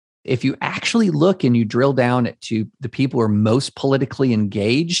If you actually look and you drill down to the people who are most politically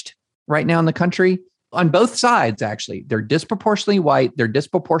engaged right now in the country, on both sides, actually, they're disproportionately white, they're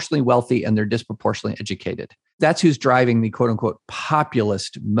disproportionately wealthy, and they're disproportionately educated. That's who's driving the quote unquote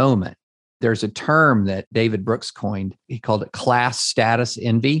populist moment. There's a term that David Brooks coined. He called it class status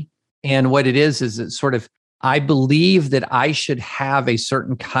envy. And what it is it's sort of, I believe that I should have a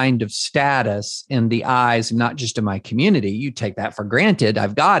certain kind of status in the eyes, not just in my community. You take that for granted.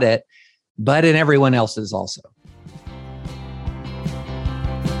 I've got it, but in everyone else's also.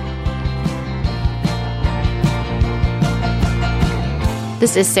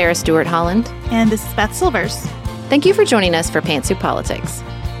 This is Sarah Stewart Holland. And this is Beth Silvers. Thank you for joining us for Pantsuit Politics.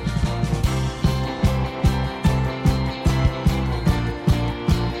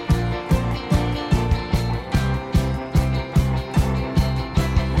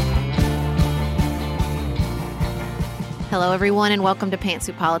 Hello, everyone, and welcome to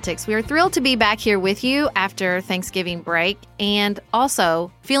Pantsuit Politics. We are thrilled to be back here with you after Thanksgiving break and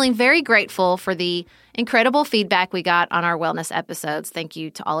also feeling very grateful for the incredible feedback we got on our wellness episodes. Thank you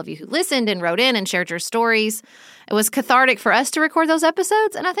to all of you who listened and wrote in and shared your stories. It was cathartic for us to record those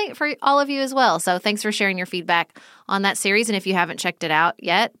episodes, and I think for all of you as well. So thanks for sharing your feedback on that series. And if you haven't checked it out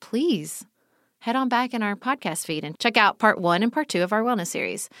yet, please head on back in our podcast feed and check out part 1 and part 2 of our wellness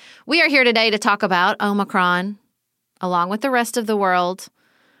series. We are here today to talk about Omicron, along with the rest of the world.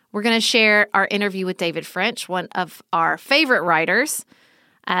 We're going to share our interview with David French, one of our favorite writers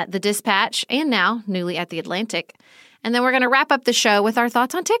at The Dispatch and now newly at The Atlantic. And then we're going to wrap up the show with our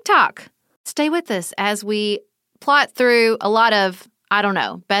thoughts on TikTok. Stay with us as we plot through a lot of, I don't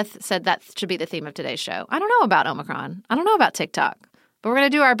know. Beth said that should be the theme of today's show. I don't know about Omicron. I don't know about TikTok. But we're going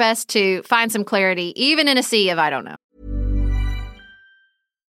to do our best to find some clarity, even in a sea of I don't know.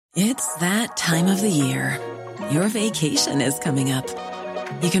 It's that time of the year. Your vacation is coming up.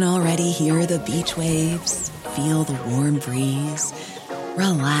 You can already hear the beach waves, feel the warm breeze,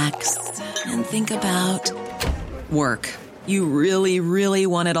 relax, and think about work. You really, really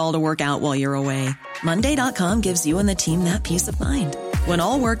want it all to work out while you're away. Monday.com gives you and the team that peace of mind. When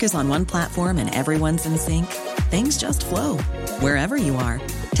all work is on one platform and everyone's in sync, things just flow. Wherever you are,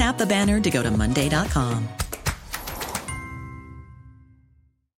 tap the banner to go to Monday.com.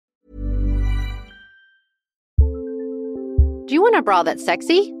 Do you want a bra that's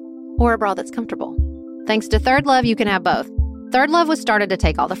sexy or a bra that's comfortable? Thanks to Third Love, you can have both. Third Love was started to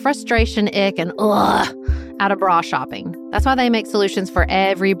take all the frustration, ick, and out of bra shopping. That's why they make solutions for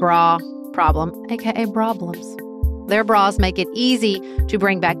every bra problem, aka problems. Their bras make it easy to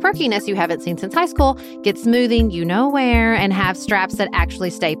bring back perkiness you haven't seen since high school, get smoothing you know where, and have straps that actually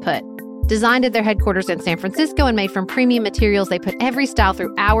stay put. Designed at their headquarters in San Francisco and made from premium materials, they put every style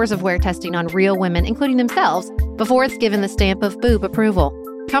through hours of wear testing on real women, including themselves, before it's given the stamp of boob approval.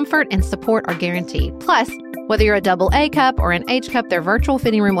 Comfort and support are guaranteed. Plus, whether you're a double A cup or an H cup, their virtual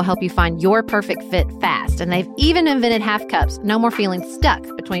fitting room will help you find your perfect fit fast. And they've even invented half cups. No more feeling stuck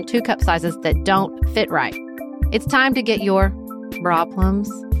between 2 cup sizes that don't fit right. It's time to get your bra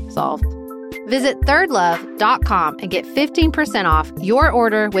plums solved. Visit thirdlove.com and get 15% off your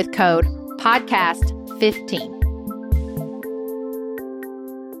order with code podcast15.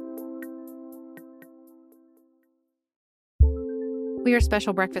 We are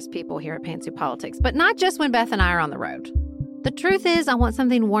special breakfast people here at Pantsuit Politics, but not just when Beth and I are on the road. The truth is, I want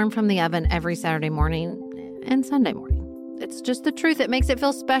something warm from the oven every Saturday morning and Sunday morning. It's just the truth. It makes it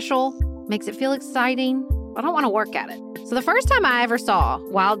feel special, makes it feel exciting. I don't want to work at it. So the first time I ever saw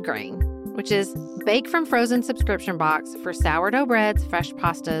Wild Grain, which is bake from frozen subscription box for sourdough breads, fresh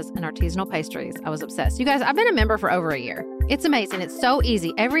pastas, and artisanal pastries, I was obsessed. You guys, I've been a member for over a year. It's amazing. It's so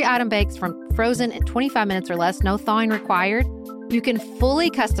easy. Every item bakes from frozen in 25 minutes or less, no thawing required. You can fully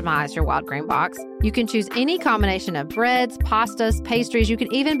customize your Wild Grain box. You can choose any combination of breads, pastas, pastries. You can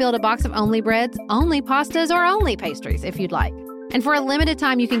even build a box of only breads, only pastas, or only pastries if you'd like. And for a limited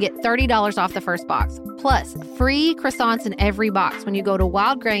time, you can get $30 off the first box, plus free croissants in every box when you go to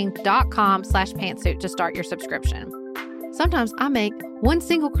wildgrain.com/pantsuit to start your subscription. Sometimes I make one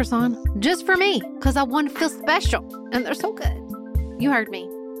single croissant just for me because I want to feel special, and they're so good. You heard me.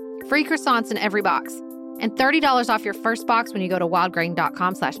 Free croissants in every box, and $30 off your first box when you go to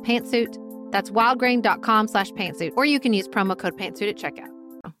wildgrain.com/pantsuit. That's wildgrain.com/pantsuit, or you can use promo code pantsuit at checkout.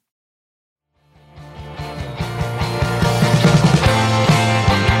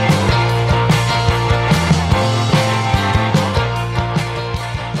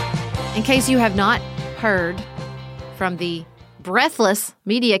 In case you have not heard from the breathless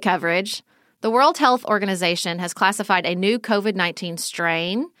media coverage, the World Health Organization has classified a new COVID-19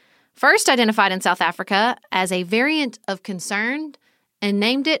 strain, first identified in South Africa, as a variant of concern and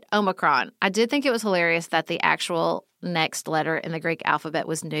named it Omicron. I did think it was hilarious that the actual next letter in the Greek alphabet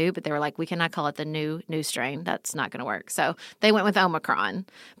was Nu, but they were like, we cannot call it the new strain. That's not going to work. So they went with Omicron.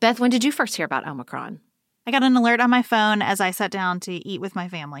 Beth, when did you first hear about Omicron? I got an alert on my phone as I sat down to eat with my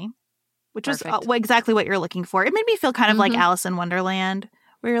family, which Perfect. was exactly what you're looking for. It made me feel kind of like Alice in Wonderland,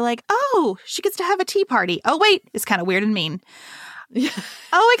 where you're like, oh, she gets to have a tea party. Oh, wait, it's kind of weird and mean.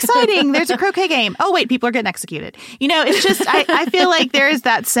 Oh, exciting. There's a croquet game. Oh, wait, people are getting executed. You know, it's just, I feel like there is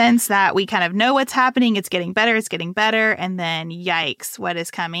that sense that we kind of know what's happening. It's getting better. It's getting better. And then, yikes, what is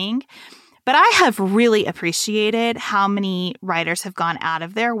coming? But I have really appreciated how many writers have gone out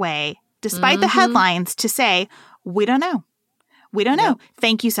of their way, despite the headlines, to say, we don't know. We don't know.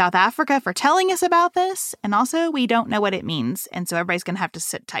 Thank you, South Africa, for telling us about this. And also, we don't know what it means. And so everybody's going to have to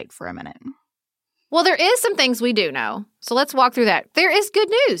sit tight for a minute. Well, there is some things we do know. So let's walk through that. There is good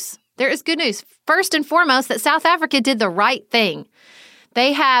news. There is good news. First and foremost, that South Africa did the right thing.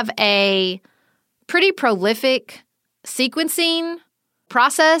 They have a pretty prolific sequencing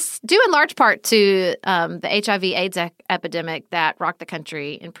process, due in large part to the HIV/AIDS epidemic that rocked the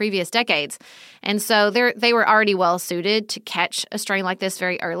country in previous decades. And so they were already well suited to catch a strain like this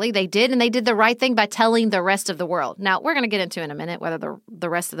very early. They did, and they did the right thing by telling the rest of the world. Now, we're going to get into in a minute whether the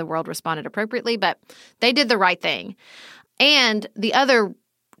rest of the world responded appropriately, but they did the right thing. And the other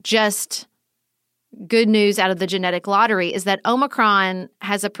just good news out of the genetic lottery is that Omicron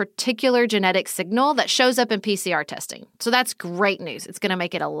has a particular genetic signal that shows up in PCR testing. So that's great news. It's going to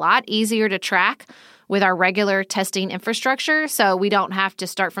make it a lot easier to track with our regular testing infrastructure, so we don't have to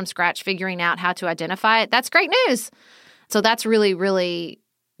start from scratch figuring out how to identify it. That's great news. So that's really, really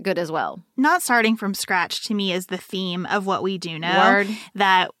good as well. Not starting from scratch, to me, is the theme of what we do know. Word.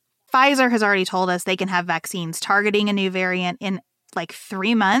 That Pfizer has already told us they can have vaccines targeting a new variant in like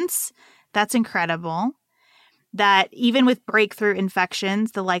 3 months. That's incredible. That even with breakthrough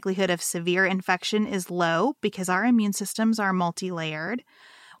infections, the likelihood of severe infection is low because our immune systems are multi-layered.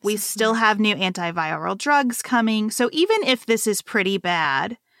 We still have new antiviral drugs coming. So even if this is pretty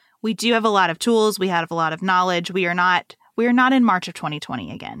bad, we do have a lot of tools. We have a lot of knowledge. We are not in March of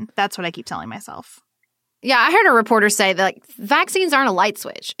 2020 again. That's what I keep telling myself. Yeah, I heard a reporter say that vaccines aren't a light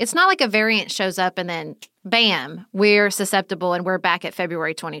switch. It's not like a variant shows up and then, bam, we're susceptible and we're back at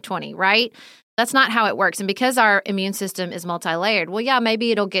February 2020, right? That's not how it works. And because our immune system is multi-layered, well, yeah,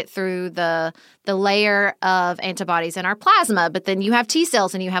 maybe it'll get through the layer of antibodies in our plasma, but then you have T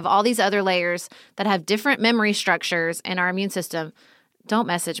cells and you have all these other layers that have different memory structures in our immune system. Don't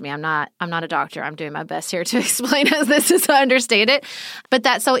message me. I'm not a doctor. I'm doing my best here to explain this as I understand it.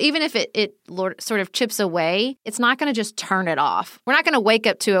 But so even if it sort of chips away, it's not going to just turn it off. We're not going to wake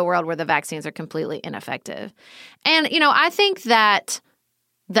up to a world where the vaccines are completely ineffective. And, I think that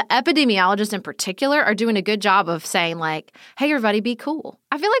the epidemiologists in particular are doing a good job of saying like, hey, everybody, be cool.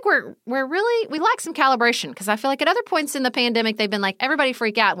 I feel like we lack some calibration because I feel like at other points in the pandemic, they've been like, everybody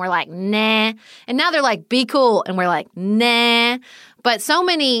freak out. And we're like, nah. And now they're like, be cool. And we're like, nah. But so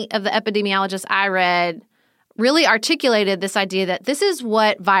many of the epidemiologists I read really articulated this idea that this is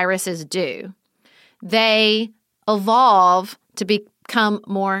what viruses do. They evolve to become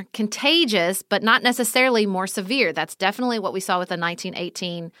more contagious, but not necessarily more severe. That's definitely what we saw with the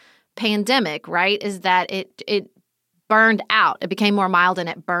 1918 pandemic, right? Is that it burned out. It became more mild and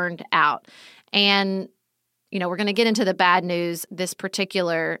it burned out. And, we're going to get into the bad news, this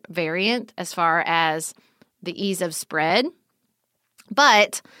particular variant, as far as the ease of spread.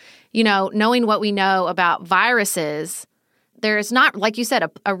 But, knowing what we know about viruses, there's not, like you said,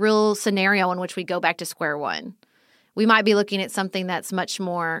 a real scenario in which we go back to square one. We might be looking at something that's much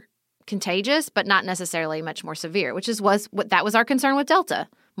more contagious, but not necessarily much more severe, which was our concern with Delta.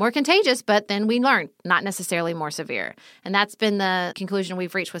 More contagious, but then we learned not necessarily more severe. And that's been the conclusion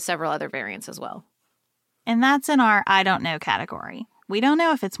we've reached with several other variants as well. And that's in our I don't know category. We don't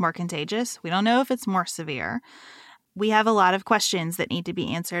know if it's more contagious. We don't know if it's more severe. We have a lot of questions that need to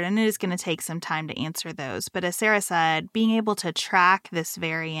be answered, and it is going to take some time to answer those. But as Sarah said, being able to track this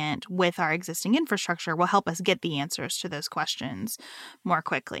variant with our existing infrastructure will help us get the answers to those questions more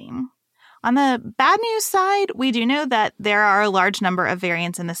quickly. On the bad news side, we do know that there are a large number of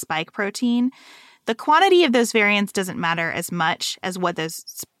variants in the spike protein. The quantity of those variants doesn't matter as much as what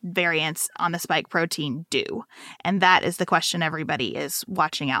those variants on the spike protein do. And that is the question everybody is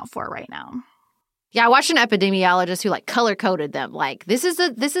watching out for right now. Yeah, I watched an epidemiologist who like color coded them. Like this is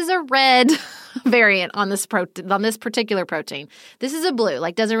a red variant on this particular protein. This is a blue.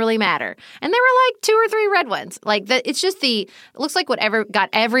 Like doesn't really matter. And there were like 2 or 3 red ones. Like it's just it looks like whatever got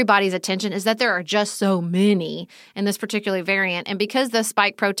everybody's attention is that there are just so many in this particular variant. And because the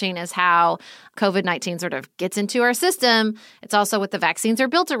spike protein is how COVID-19 sort of gets into our system, it's also what the vaccines are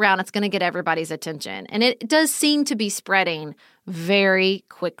built around. It's going to get everybody's attention, and it does seem to be spreading very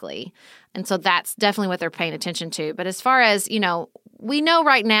quickly. And so that's definitely what they're paying attention to. But as far as, we know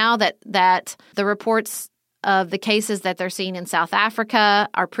right now that the reports of the cases that they're seeing in South Africa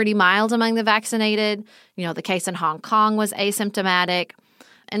are pretty mild among the vaccinated. The case in Hong Kong was asymptomatic.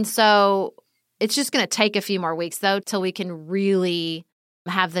 And so it's just going to take a few more weeks, though, till we can really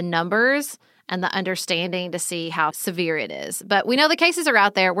have the numbers and the understanding to see how severe it is. But we know the cases are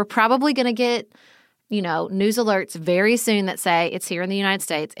out there. We're probably going to get news alerts very soon that say it's here in the United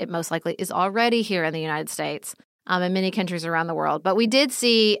States. It most likely is already here in the United States and many countries around the world. But we did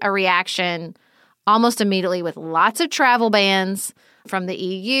see a reaction almost immediately with lots of travel bans from the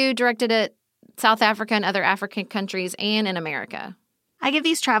EU directed at South Africa and other African countries and in America. I give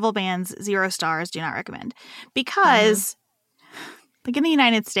these travel bans 0 stars, do not recommend. Because, like in the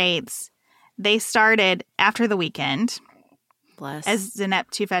United States, they started after the weekend. Bless. As Zeynep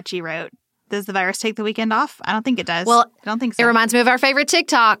Tufekci wrote, does the virus take the weekend off? I don't think it does. Well, I don't think so. It reminds me of our favorite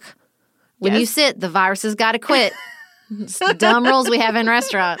TikTok. When you sit, the virus has got to quit. It's the dumb rules we have in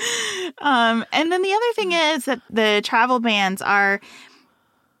restaurants. And then the other thing is that the travel bans are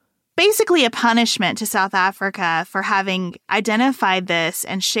basically a punishment to South Africa for having identified this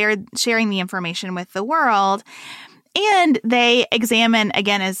and sharing the information with the world. And they examine,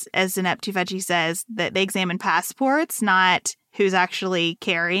 again, as Zeynep Tufekci says, that they examine passports, not who's actually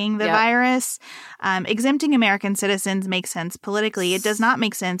carrying the virus. Exempting American citizens makes sense politically. It does not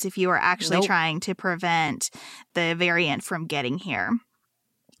make sense if you are actually trying to prevent the variant from getting here.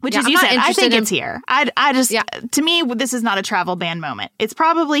 Which, as you said, I think it's here. I just, to me, this is not a travel ban moment. It's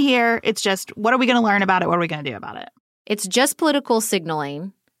probably here. It's just, what are we going to learn about it? What are we going to do about it? It's just political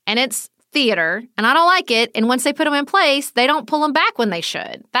signaling, and it's theater, and I don't like it. And once they put them in place, they don't pull them back when they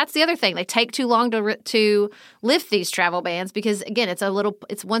should. That's the other thing. They take too long to lift these travel bans because, again,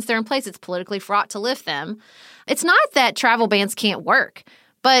 it's once they're in place, it's politically fraught to lift them. It's not that travel bans can't work,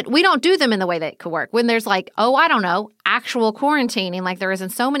 but we don't do them in the way that it could work. When there's actual quarantining like there is in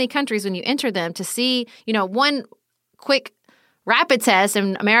so many countries when you enter them to see, one quick rapid test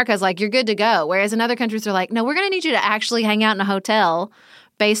in America is like, you're good to go. Whereas in other countries, they're like, no, we're going to need you to actually hang out in a hotel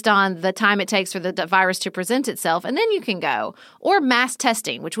based on the time it takes for the virus to present itself, and then you can go. Or mass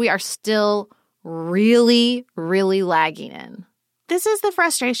testing, which we are still really, really lagging in. This is the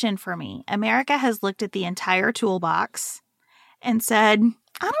frustration for me. America has looked at the entire toolbox and said,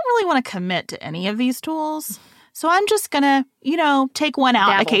 I don't really want to commit to any of these tools, so I'm just going to, take one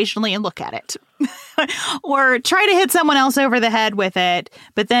out occasionally and look at it. Or try to hit someone else over the head with it,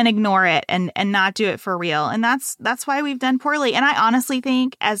 but then ignore it and not do it for real. And that's why we've done poorly. And I honestly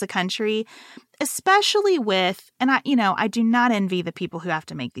think as a country, especially with, and I do not envy the people who have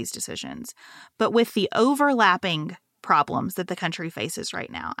to make these decisions, but with the overlapping problems that the country faces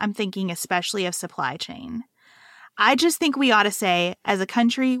right now, I'm thinking especially of supply chain. I just think we ought to say, as a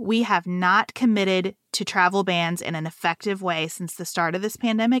country, we have not committed to travel bans in an effective way since the start of this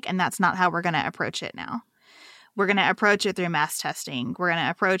pandemic, and that's not how we're going to approach it now. We're going to approach it through mass testing. We're going to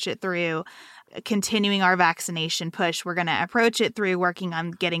approach it through continuing our vaccination push. We're going to approach it through working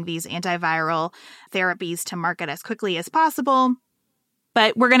on getting these antiviral therapies to market as quickly as possible.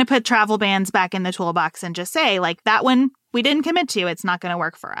 But we're going to put travel bans back in the toolbox and just say, that one we didn't commit to. It's not going to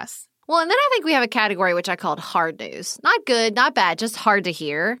work for us. Well, and then I think we have a category which I called hard news. Not good, not bad, just hard to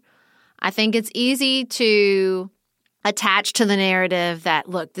hear. I think it's easy to attach to the narrative that,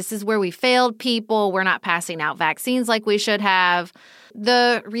 look, this is where we failed people. We're not passing out vaccines like we should have.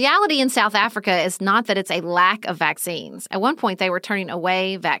 The reality in South Africa is not that it's a lack of vaccines. At one point, they were turning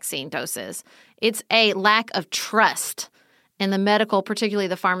away vaccine doses. It's a lack of trust in the medical, particularly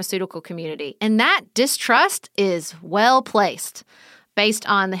the pharmaceutical community. And that distrust is well placed, based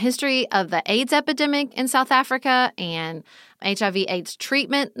on the history of the AIDS epidemic in South Africa and HIV/AIDS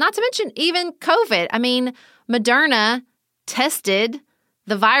treatment, not to mention even COVID. I mean, Moderna tested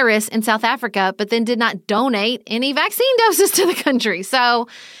the virus in South Africa, but then did not donate any vaccine doses to the country. So,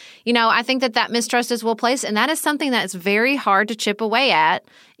 I think that mistrust is well placed, and that is something that is very hard to chip away at,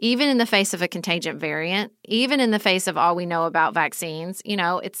 even in the face of a contagion variant, even in the face of all we know about vaccines.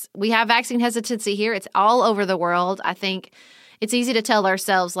 We have vaccine hesitancy here. It's all over the world. I think it's easy to tell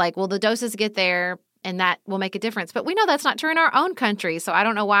ourselves, the doses get there, and that will make a difference. But we know that's not true in our own country, so I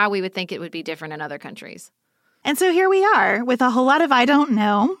don't know why we would think it would be different in other countries. And so here we are with a whole lot of I don't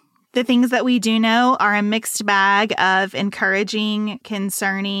know. The things that we do know are a mixed bag of encouraging,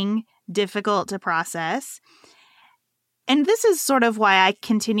 concerning, difficult to process. And this is sort of why I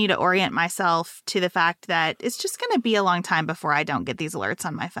continue to orient myself to the fact that it's just going to be a long time before I don't get these alerts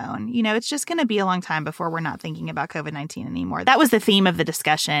on my phone. You know, it's just going to be a long time before we're not thinking about COVID-19 anymore. That was the theme of the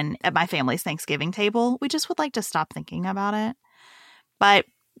discussion at my family's Thanksgiving table. We just would like to stop thinking about it. But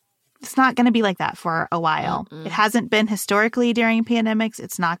it's not going to be like that for a while. Mm-mm. It hasn't been historically during pandemics.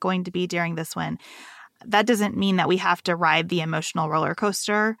 It's not going to be during this one. That doesn't mean that we have to ride the emotional roller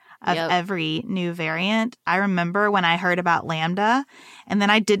coaster of every new variant. I remember when I heard about Lambda, and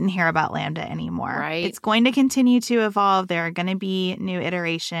then I didn't hear about Lambda anymore. Right. It's going to continue to evolve. There are going to be new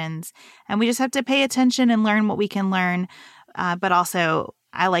iterations, and we just have to pay attention and learn what we can learn. But also,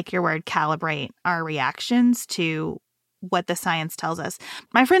 I like your word, calibrate our reactions to what the science tells us.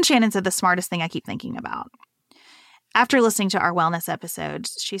 My friend Shannon said the smartest thing I keep thinking about. After listening to our wellness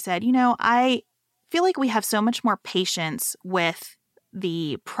episodes, she said, you know, I feel like we have so much more patience with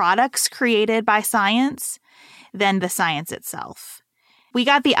the products created by science than the science itself. We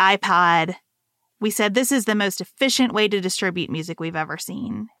got the iPod. We said this is the most efficient way to distribute music we've ever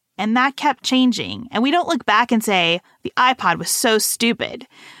seen. And that kept changing. And we don't look back and say the iPod was so stupid.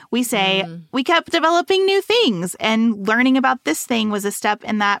 We say we kept developing new things, and learning about this thing was a step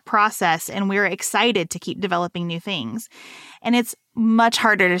in that process. And we were excited to keep developing new things. And it's much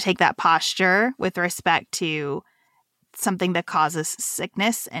harder to take that posture with respect to something that causes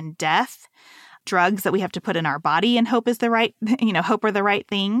sickness and death, drugs that we have to put in our body and hope are the right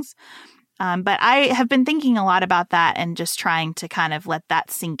things. But I have been thinking a lot about that and just trying to kind of let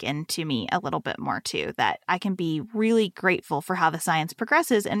that sink into me a little bit more too, that I can be really grateful for how the science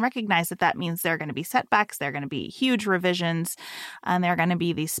progresses and recognize that that means there are going to be setbacks, there are going to be huge revisions, and there are going to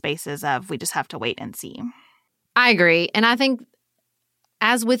be these spaces of we just have to wait and see. I agree. And I think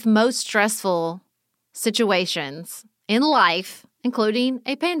as with most stressful situations in life, including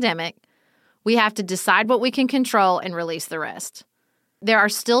a pandemic, we have to decide what we can control and release the rest. There are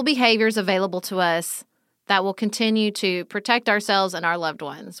still behaviors available to us that will continue to protect ourselves and our loved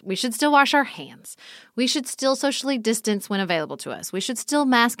ones. We should still wash our hands. We should still socially distance when available to us. We should still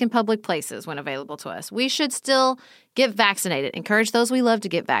mask in public places when available to us. We should still get vaccinated. Encourage those we love to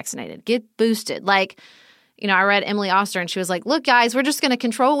get vaccinated. Get boosted. I read Emily Oster and she was like, look, guys, we're just going to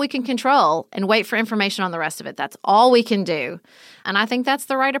control what we can control and wait for information on the rest of it. That's all we can do. And I think that's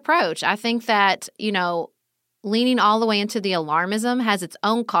the right approach. I think that, leaning all the way into the alarmism has its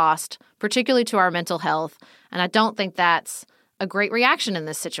own cost, particularly to our mental health. And I don't think that's a great reaction in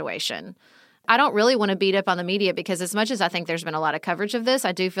this situation. I don't really want to beat up on the media because as much as I think there's been a lot of coverage of this,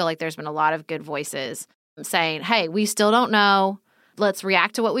 I do feel like there's been a lot of good voices saying, hey, we still don't know. Let's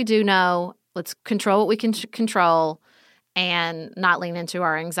react to what we do know. Let's control what we can control and not lean into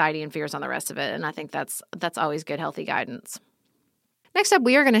our anxiety and fears on the rest of it. And I think that's always good, healthy guidance. Next up,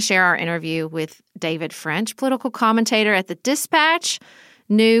 we are going to share our interview with David French, political commentator at The Dispatch,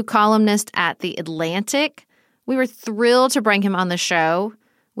 new columnist at The Atlantic. We were thrilled to bring him on the show.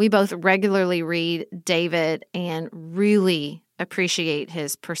 We both regularly read David and really appreciate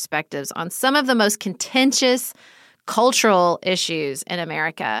his perspectives on some of the most contentious cultural issues in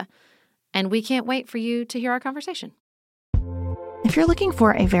America. And we can't wait for you to hear our conversation. If you're looking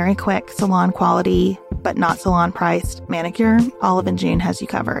for a very quick salon quality, but not salon priced manicure, Olive & June has you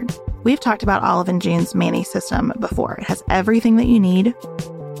covered. We've talked about Olive & June's Mani system before. It has everything that you need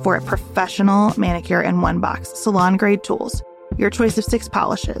for a professional manicure in one box. Salon grade tools, your choice of 6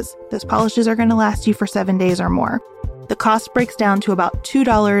 polishes. Those polishes are going to last you for 7 days or more. The cost breaks down to about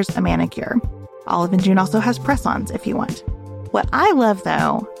 $2 a manicure. Olive & June also has press-ons if you want. What I love,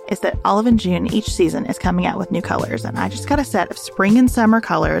 though, is that Olive & June each season is coming out with new colors, and I just got a set of spring and summer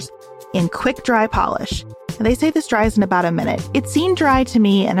colors in quick dry polish. And they say this dries in about a minute. It seemed dry to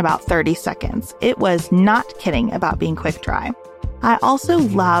me in about 30 seconds. It was not kidding about being quick dry. I also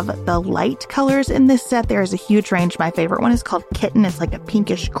love the light colors in this set. There is a huge range. My favorite one is called Kitten. It's like a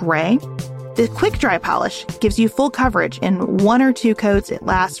pinkish gray. The quick dry polish gives you full coverage in 1 or 2 coats. It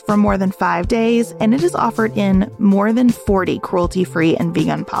lasts for more than 5 days, and it is offered in more than 40 cruelty-free and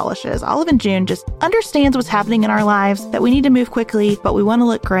vegan polishes. Olive & June just understands what's happening in our lives, that we need to move quickly, but we want to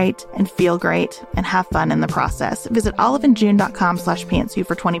look great and feel great and have fun in the process. Visit oliveandjune.com/pantsuit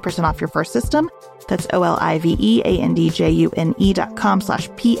for 20% off your first system. That's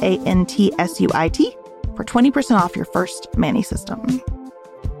oliveandjune.com/pantsuit for 20% off your first Mani system.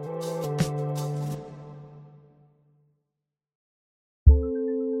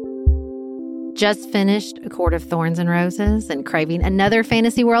 just finished A Court of Thorns and Roses and craving another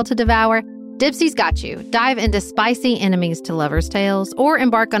fantasy world to devour? Dipsy's got you. Dive into spicy enemies to lovers' tales or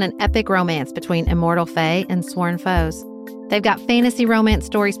embark on an epic romance between immortal fae and sworn foes. They've got fantasy romance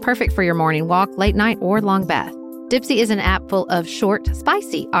stories perfect for your morning walk, late night, or long bath. Dipsy is an app full of short,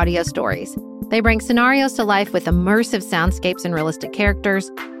 spicy audio stories. They bring scenarios to life with immersive soundscapes and realistic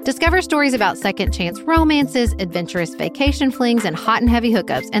characters. Discover stories about second chance romances, adventurous vacation flings, and hot and heavy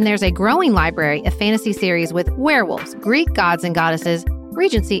hookups. And there's a growing library of fantasy series with werewolves, Greek gods and goddesses,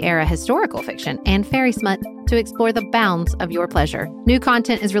 Regency-era historical fiction, and fairy smut to explore the bounds of your pleasure. New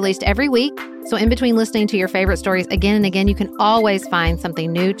content is released every week, so in between listening to your favorite stories again and again, you can always find something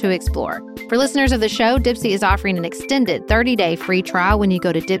new to explore. For listeners of the show, Dipsy is offering an extended 30-day free trial when you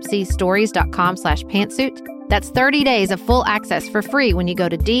go to dipsystories.com/pantsuit. That's 30 days of full access for free when you go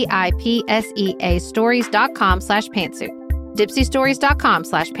to dipseastories.com/pantsuit.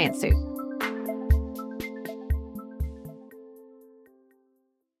 dipsystories.com/pantsuit.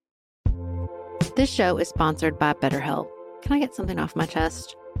 This show is sponsored by BetterHelp. Can I get something off my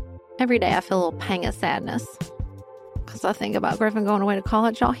chest? Every day I feel a little pang of sadness because I think about Griffin going away to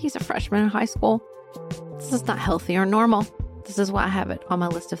college. Y'all, he's a freshman in high school. This is not healthy or normal. This is why I have it on my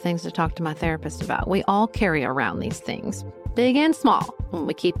list of things to talk to my therapist about. We all carry around these things, big and small. When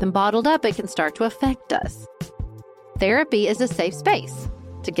we keep them bottled up, it can start to affect us. Therapy is a safe space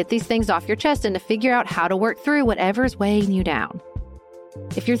to get these things off your chest and to figure out how to work through whatever's weighing you down.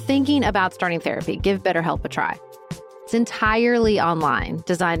 If you're thinking about starting therapy, give BetterHelp a try. It's entirely online,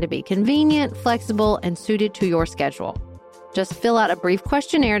 designed to be convenient, flexible, and suited to your schedule. Just fill out a brief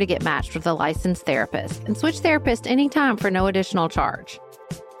questionnaire to get matched with a licensed therapist and switch therapists anytime for no additional charge.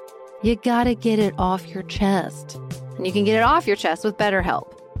 You gotta get it off your chest. And you can get it off your chest with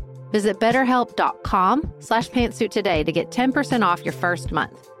BetterHelp. Visit betterhelp.com/pantsuit today to get 10% off your first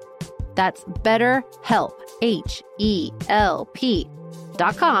month. That's BetterHelp,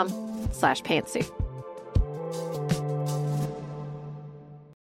 HELP.com/pantsuit.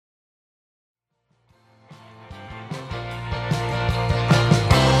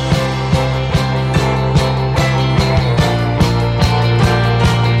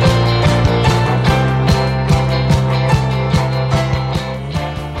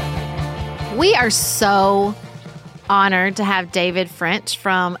 We are so honored to have David French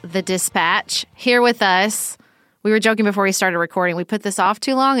from The Dispatch here with us. We were joking before we started recording. We put this off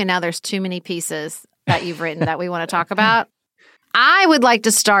too long, and now there's too many pieces that you've written that we want to talk about. I would like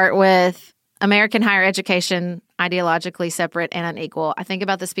to start with American higher education, ideologically separate and unequal. I think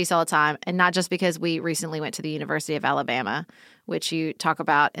about this piece all the time, and not just because we recently went to the University of Alabama, which you talk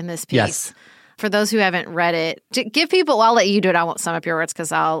about in this piece. Yes. For those who haven't read it, to give people, I'll let you do it. I won't sum up your words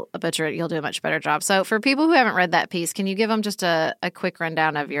because I'll butcher it. You'll do a much better job. So for people who haven't read that piece, can you give them just a quick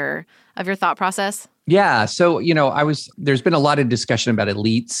rundown of your thought process? Yeah. So, there's been a lot of discussion about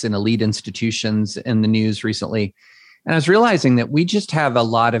elites and elite institutions in the news recently. And I was realizing that we just have a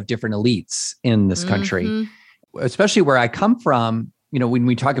lot of different elites in this country, especially where I come from. When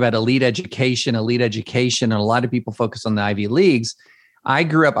we talk about elite education, and a lot of people focus on the Ivy Leagues. I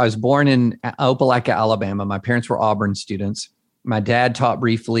was born in Opelika, Alabama. My parents were Auburn students. My dad taught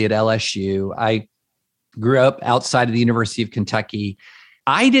briefly at LSU. I grew up outside of the University of Kentucky.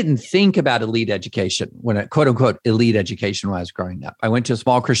 I didn't think about elite education quote unquote, elite education when I was growing up. I went to a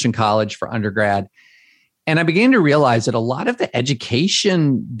small Christian college for undergrad. And I began to realize that a lot of the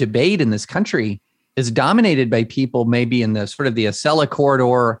education debate in this country is dominated by people maybe in the sort of the Acela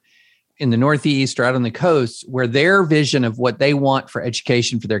corridor in the Northeast or out on the coast, where their vision of what they want for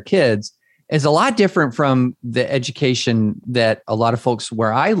education for their kids is a lot different from the education that a lot of folks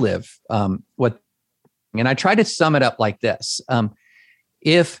where I live. And I try to sum it up like this.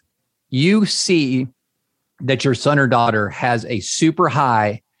 If you see that your son or daughter has a super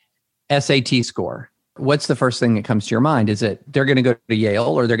high SAT score, what's the first thing that comes to your mind? Is it they're going to go to Yale,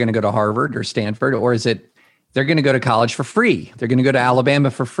 or they're going to go to Harvard or Stanford, or is it they're going to go to college for free? They're going to go to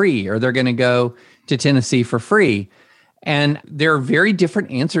Alabama for free, or they're going to go to Tennessee for free. And there are very different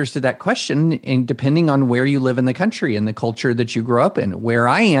answers to that question, and depending on where you live in the country and the culture that you grew up in. Where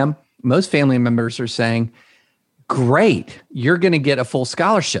I am, most family members are saying, great, you're going to get a full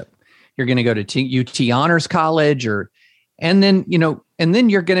scholarship. You're going to go to UT Honors College, and then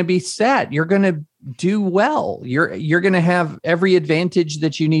you're going to be set. You're going to do well. You're going to have every advantage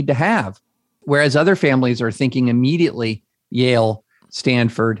that you need to have. Whereas other families are thinking immediately Yale,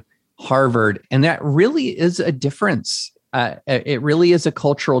 Stanford, Harvard. And that really is a difference. It really is a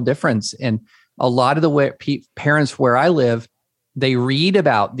cultural difference. And a lot of the parents where I live, they read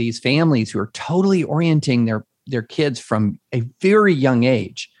about these families who are totally orienting their kids from a very young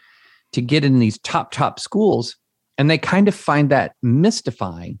age to get in these top schools. And they kind of find that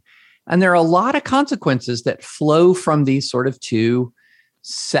mystifying. And there are a lot of consequences that flow from these sort of two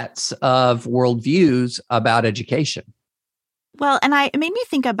sets of worldviews about education. Well, and it made me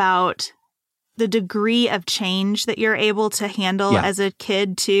think about the degree of change that you're able to handle as a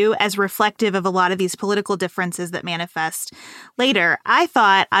kid, too, as reflective of a lot of these political differences that manifest later. I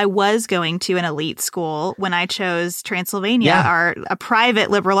thought I was going to an elite school when I chose Transylvania, a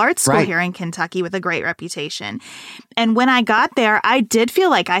private liberal arts school here in Kentucky with a great reputation. And when I got there, I did feel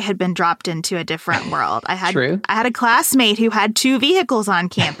like I had been dropped into a different world. I had a classmate who had 2 vehicles on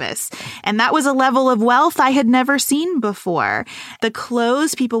campus, and that was a level of wealth I had never seen before. The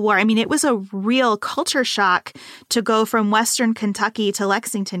clothes people wore, I mean, it was a real culture shock to go from Western Kentucky to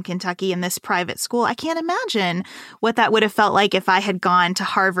Lexington, Kentucky in this private school. I can't imagine what that would have felt like if I had gone to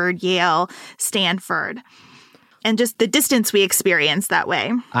Harvard, Yale, Stanford, and just the distance we experienced that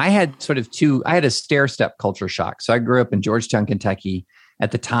way. I had a stair-step culture shock. So I grew up in Georgetown, Kentucky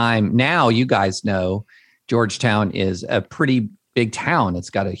at the time. Now you guys know Georgetown is a pretty big town. It's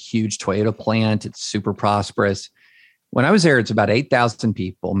got a huge Toyota plant. It's super prosperous. When I was there, it's about 8,000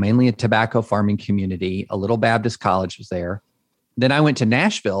 people, mainly a tobacco farming community. A little Baptist college was there. Then I went to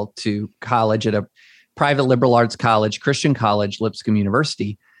Nashville to college at a private liberal arts college, Christian college, Lipscomb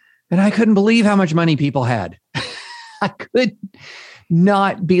University. And I couldn't believe how much money people had. I could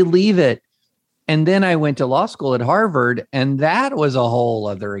not believe it. And then I went to law school at Harvard, and that was a whole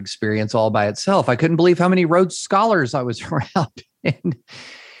other experience all by itself. I couldn't believe how many Rhodes Scholars I was around.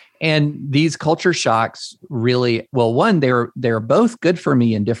 And these culture shocks really, well, one, they're both good for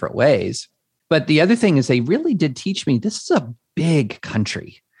me in different ways. But the other thing is they really did teach me this is a big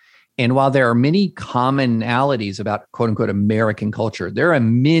country. And while there are many commonalities about quote unquote American culture, there are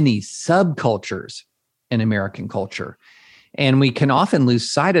many subcultures in American culture. And we can often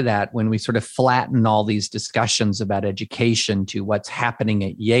lose sight of that when we sort of flatten all these discussions about education to what's happening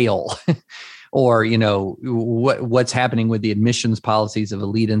at Yale. Or, what's happening with the admissions policies of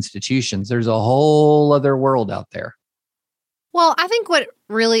elite institutions. There's a whole other world out there. Well, I think what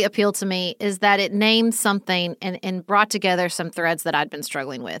really appealed to me is that it named something and brought together some threads that I'd been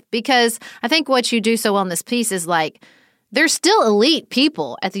struggling with. Because I think what you do so well in this piece is there's still elite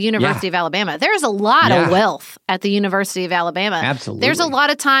people at the University of Alabama. There's a lot of wealth at the University of Alabama. Absolutely. There's a lot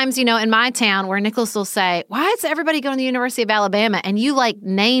of times, in my town where Nicholas will say, why is everybody going to the University of Alabama? And you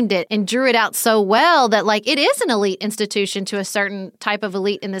named it and drew it out so well that it is an elite institution to a certain type of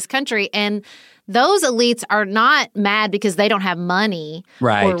elite in this country. And those elites are not mad because they don't have money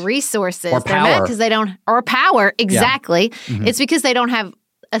or resources. Or They're mad because they don't, or power. Exactly. Yeah. Mm-hmm. It's because they don't have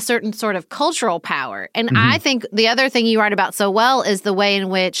a certain sort of cultural power. And I think the other thing you write about so well is the way in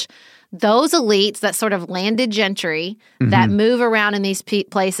which those elites, that sort of landed gentry that move around in these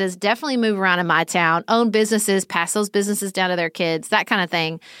places, definitely move around in my town, own businesses, pass those businesses down to their kids, that kind of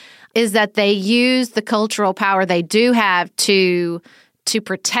thing, is that they use the cultural power they do have to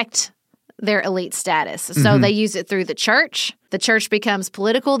protect their elite status. So they use it through the church. The church becomes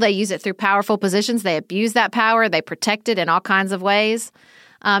political. They use it through powerful positions. They abuse that power. They protect it in all kinds of ways.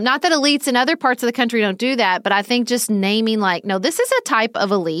 Not that elites in other parts of the country don't do that, but I think just naming no, this is a type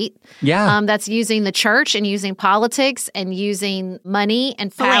of elite that's using the church and using politics and using money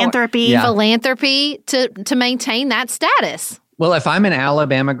and philanthropy to maintain that status. Well, if I'm an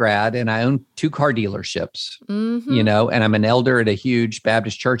Alabama grad and I own 2 car dealerships, and I'm an elder at a huge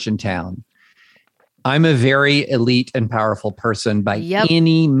Baptist church in town, I'm a very elite and powerful person by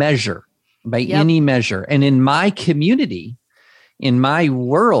any measure, any measure. And in my community, in my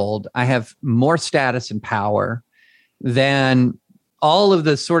world, I have more status and power than all of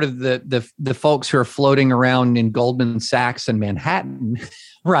the sort of the folks who are floating around in Goldman Sachs and Manhattan,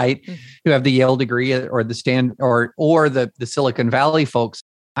 right? Who have the Yale degree or the Silicon Valley folks.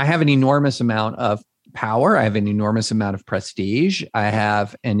 I have an enormous amount of power. I have an enormous amount of prestige. I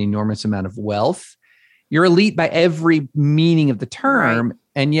have an enormous amount of wealth. You're elite by every meaning of the term. Right.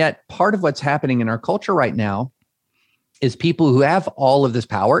 And yet part of what's happening in our culture right now is people who have all of this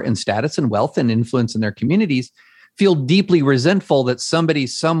power and status and wealth and influence in their communities feel deeply resentful that somebody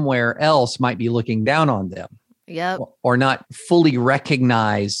somewhere else might be looking down on them. Or not fully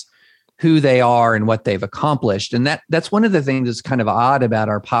recognize who they are and what they've accomplished. And that's one of the things that's kind of odd about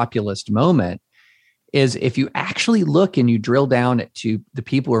our populist moment is if you actually look and you drill down to the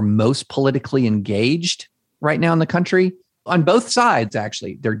people who are most politically engaged right now in the country, on both sides,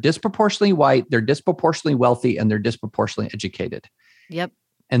 actually, they're disproportionately white, they're disproportionately wealthy, and they're disproportionately educated. Yep.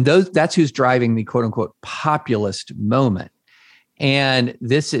 And that's who's driving the quote unquote populist moment. And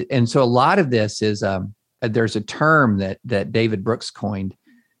so a lot of this is there's a term that David Brooks coined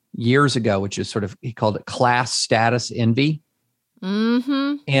years ago, which is sort of, he called it class status envy.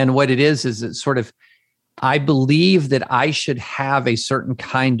 Mm-hmm. And what it is it's sort of, I believe that I should have a certain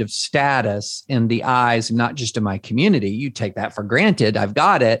kind of status in the eyes, not just in my community. You take that for granted. I've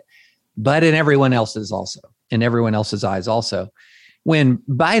got it, but in everyone else's also, in everyone else's eyes also. When,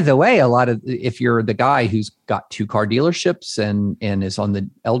 by the way, if you're the guy who's got 2 car dealerships and is on the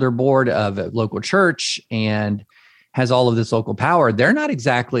elder board of a local church and has all of this local power, they're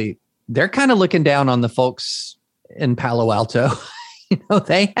kind of looking down on the folks in Palo Alto.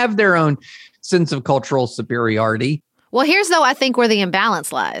 They have their own sense of cultural superiority. Well, here's though, I think where the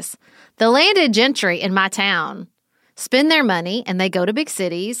imbalance lies. The landed gentry in my town spend their money and they go to big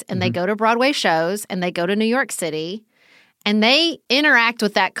cities and they go to Broadway shows and they go to New York City and they interact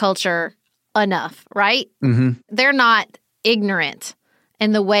with that culture enough, right? Mm-hmm. They're not ignorant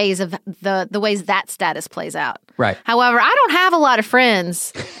in the ways of the ways that status plays out. Right. However, I don't have a lot of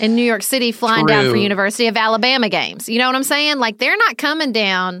friends in New York City flying down for University of Alabama games. You know what I'm saying? Like, they're not coming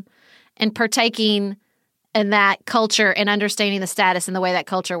down and partaking in that culture and understanding the status and the way that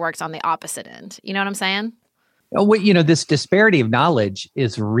culture works on the opposite end. You know what I'm saying? This disparity of knowledge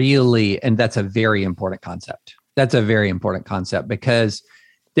is really, and that's a very important concept. That's a very important concept because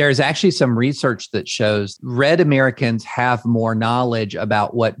there's actually some research that shows red Americans have more knowledge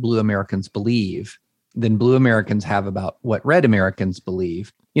about what blue Americans believe than blue Americans have about what red Americans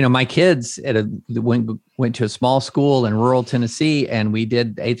believe. My kids went to a small school in rural Tennessee, and we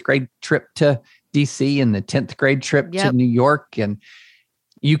did the 8th grade trip to DC and the 10th grade trip to New York. And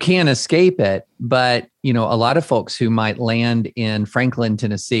you can't escape it. But, a lot of folks who might land in Franklin,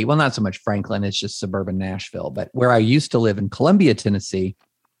 Tennessee, well, not so much Franklin, it's just suburban Nashville, but where I used to live in Columbia, Tennessee,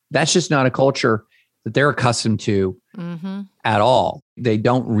 that's just not a culture that they're accustomed to at all. They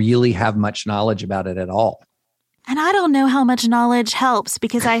don't really have much knowledge about it at all. And I don't know how much knowledge helps,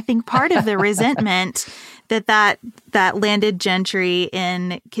 because I think part of the resentment that landed gentry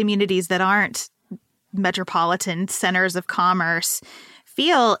in communities that aren't metropolitan centers of commerce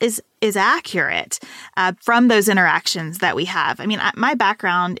feel is accurate from those interactions that we have. I mean, my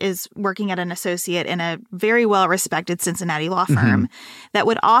background is working at an associate in a very well-respected Cincinnati law firm that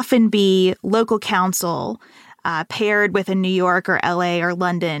would often be local counsel paired with a New York or LA or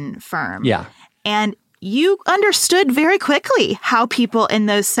London firm. Yeah. And you understood very quickly how people in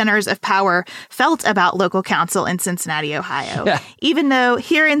those centers of power felt about local counsel in Cincinnati, Ohio. Yeah. Even though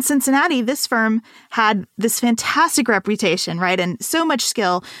here in Cincinnati, this firm had this fantastic reputation, right? And so much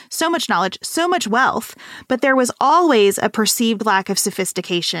skill, so much knowledge, so much wealth, but there was always a perceived lack of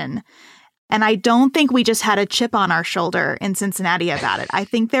sophistication. And I don't think we just had a chip on our shoulder in Cincinnati about it. I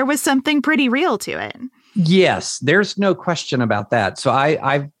think there was something pretty real to it. Yes, there's no question about that. So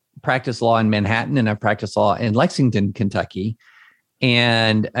I've practiced law in Manhattan and I've practiced law in Lexington, Kentucky,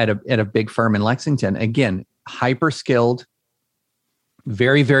 and at a big firm in Lexington. Again, hyper skilled,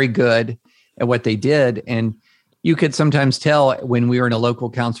 very, very good at what they did. And you could sometimes tell when we were in a local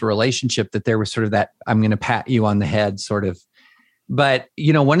counsel relationship that there was sort of that, I'm going to pat you on the head sort of. But,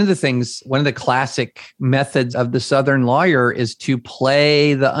 one of the classic methods of the Southern lawyer is to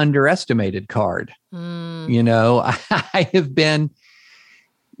play the underestimated card. I've been,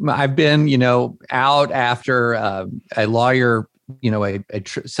 out after a lawyer,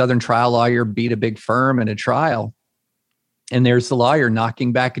 Southern trial lawyer beat a big firm in a trial. And there's the lawyer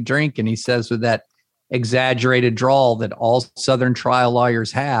knocking back a drink. And he says with that exaggerated drawl that all Southern trial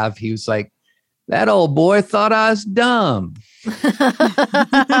lawyers have, he was like, that old boy thought I was dumb. And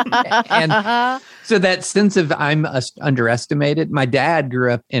so that sense of I'm underestimated. My dad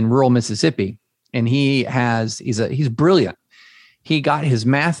grew up in rural Mississippi, and he's brilliant. He got his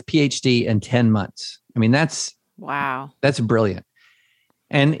math PhD in 10 months. I mean, that's brilliant.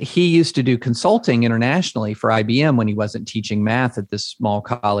 And he used to do consulting internationally for IBM when he wasn't teaching math at this small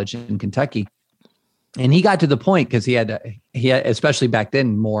college in Kentucky. And he got to the point, because he had, especially back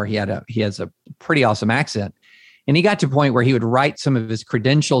then he has a pretty awesome accent. And he got to a point where he would write some of his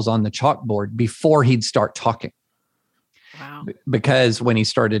credentials on the chalkboard before he'd start talking. Wow. Because when he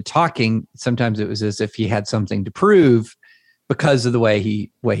started talking, sometimes it was as if he had something to prove because of the way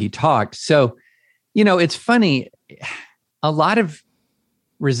he talked. So, it's funny. A lot of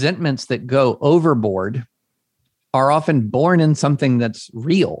resentments that go overboard are often born in something that's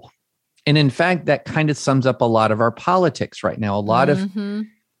real. And in fact, that kind of sums up a lot of our politics right now. A lot of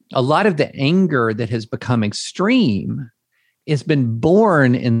the anger that has become extreme has been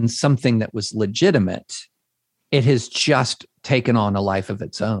born in something that was legitimate. It has just taken on a life of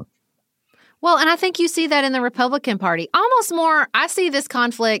its own. Well, and I think you see that in the Republican Party. Almost more, I see this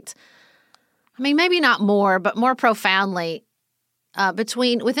conflict, I mean, maybe not more, but more profoundly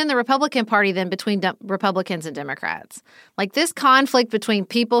within the Republican Party than between Republicans and Democrats. Like this conflict between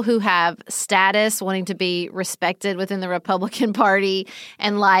people who have status wanting to be respected within the Republican Party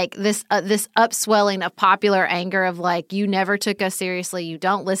and like this upswelling of popular anger of like, you never took us seriously. You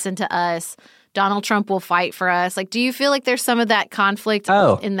don't listen to us. Donald Trump will fight for us. Like, do you feel like there's some of that conflict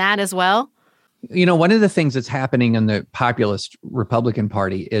in that as well? You know, one of the things that's happening in the populist Republican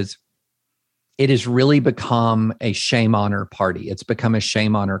Party is it has really become a shame honor party. It's become a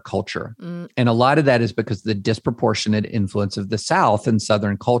shame honor culture. And a lot of that is because of the disproportionate influence of the South and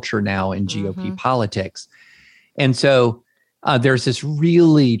Southern culture now in GOP politics. And so there's this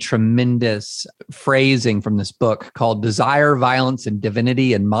really tremendous phrasing from this book called Desire, Violence, and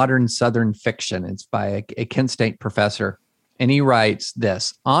Divinity in Modern Southern Fiction. It's by a Kent State professor. And he writes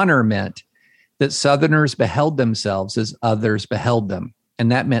this: honor meant that Southerners beheld themselves as others beheld them.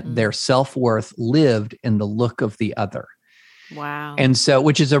 And that meant their self-worth lived in the look of the other. Wow. And so,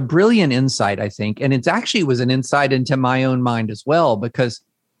 which is a brilliant insight, I think. And it's actually was an insight into my own mind as well, because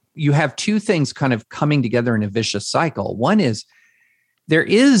you have two things kind of coming together in a vicious cycle. One is there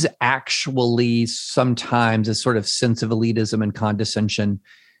is actually sometimes a sort of sense of elitism and condescension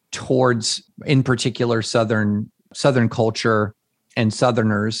towards, in particular, Southern culture and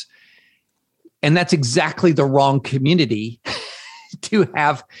Southerners. And that's exactly the wrong community to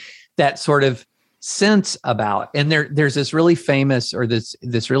have that sort of sense about. And there's this really famous or this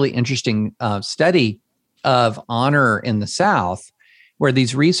really interesting study of honor in the South, where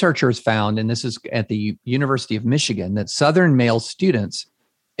these researchers found, and this is at the University of Michigan, that Southern male students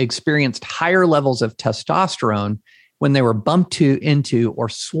experienced higher levels of testosterone when they were bumped into or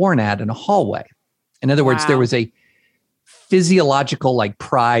sworn at in a hallway. In other words, there was a physiological like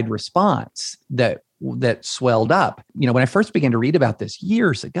pride response that swelled up. You know, when I first began to read about this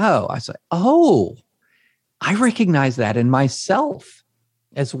years ago, I said, oh, I recognize that in myself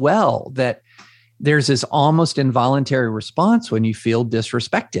as well, that there's this almost involuntary response when you feel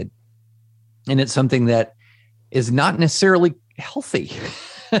disrespected. And it's something that is not necessarily healthy.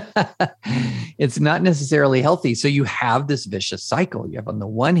 It's not necessarily healthy. So you have this vicious cycle. You have, on the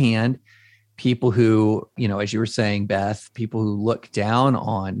one hand, people who, you know, as you were saying, Beth, people who look down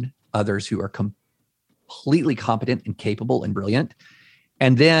on others who are completely competent and capable and brilliant.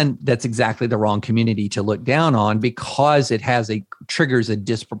 And then that's exactly the wrong community to look down on because it triggers a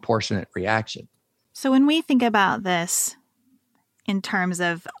disproportionate reaction. So when we think about this in terms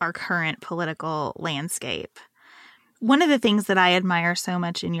of our current political landscape, one of the things that I admire so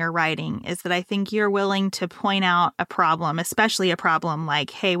much in your writing is that I think you're willing to point out a problem, especially a problem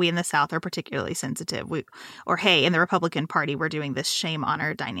like, hey, we in the South are particularly sensitive, or hey, in the Republican Party, we're doing this shame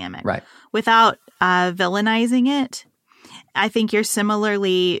honor dynamic, right? Without villainizing it. I think you're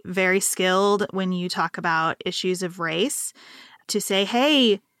similarly very skilled when you talk about issues of race to say,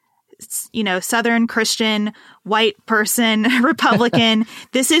 hey, you know, Southern Christian, white person, Republican,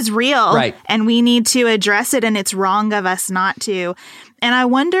 this is real, right? And we need to address it, and it's wrong of us not to. And I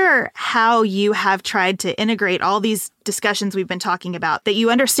wonder how you have tried to integrate all these discussions we've been talking about that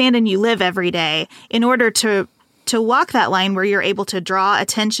you understand and you live every day in order to walk that line where you're able to draw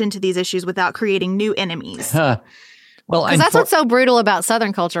attention to these issues without creating new enemies. Well, because that's what's so brutal about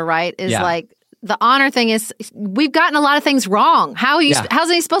Southern culture, right? Is like, the honor thing is we've gotten a lot of things wrong. How's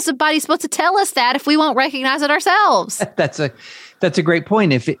anybody supposed to tell us that if we won't recognize it ourselves? That's a great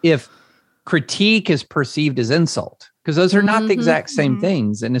point. If critique is perceived as insult, because those are not the exact same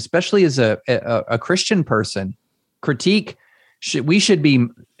things. And especially as a Christian person, we should be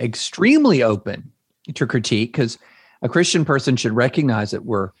extremely open to critique, because a Christian person should recognize that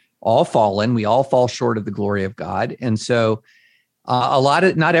we're all fallen. We all fall short of the glory of God. And so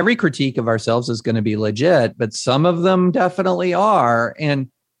not every critique of ourselves is going to be legit, but some of them definitely are. And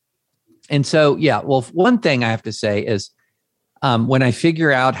so, well, one thing I have to say is when I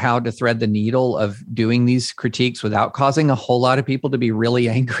figure out how to thread the needle of doing these critiques without causing a whole lot of people to be really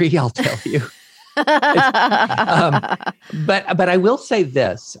angry, I'll tell you. But I will say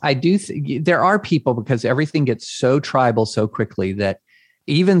this. I do there are people, because everything gets so tribal so quickly, that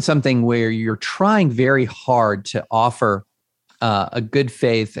even something where you're trying very hard to offer a good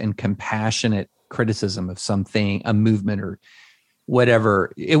faith and compassionate criticism of something, a movement or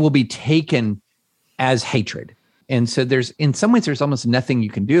whatever, it will be taken as hatred. And so in some ways, there's almost nothing you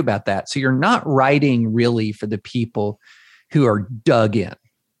can do about that. So you're not writing really for the people who are dug in.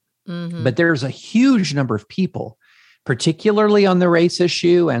 Mm-hmm. But there's a huge number of people, particularly on the race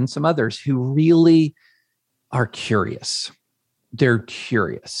issue and some others, who really are curious. They're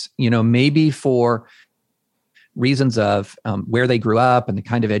curious, maybe for reasons of where they grew up and the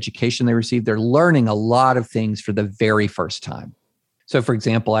kind of education they received. They're learning a lot of things for the very first time. So, for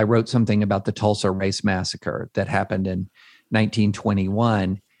example, I wrote something about the Tulsa Race Massacre that happened in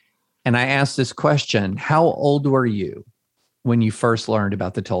 1921. And I asked this question, how old were you when you first learned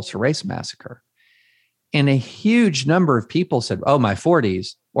about the Tulsa Race Massacre? And a huge number of people said, oh, my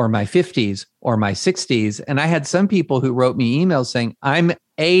 40s or my 50s or my 60s. And I had some people who wrote me emails saying, I'm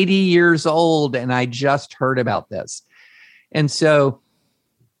 80 years old and I just heard about this. And so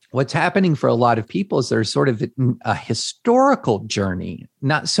what's happening for a lot of people is there's sort of a historical journey,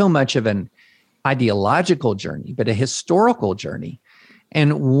 not so much of an ideological journey, but a historical journey.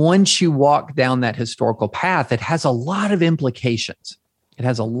 And once you walk down that historical path, it has a lot of implications. It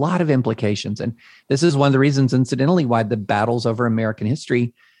has a lot of implications. And this is one of the reasons, incidentally, why the battles over American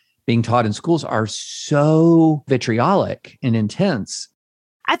history being taught in schools are so vitriolic and intense.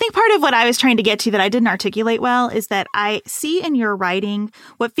 I think part of what I was trying to get to that I didn't articulate well is that I see in your writing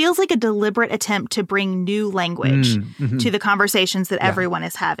what feels like a deliberate attempt to bring new language to the conversations that everyone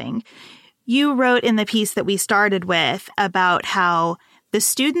is having. You wrote in the piece that we started with about how the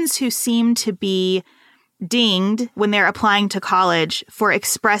students who seem to be dinged when they're applying to college for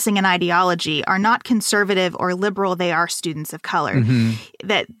expressing an ideology are not conservative or liberal, they are students of color.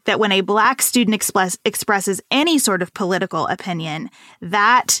 That when a Black student expresses any sort of political opinion,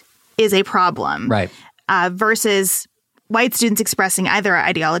 that is a problem. Right. Versus white students expressing either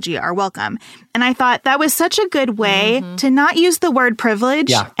ideology are welcome. And I thought that was such a good way to not use the word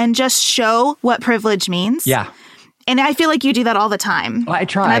privilege and just show what privilege means. Yeah. And I feel like you do that all the time. Well, I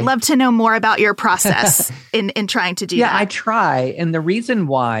try. And I'd love to know more about your process in trying to do that. Yeah, I try. And the reason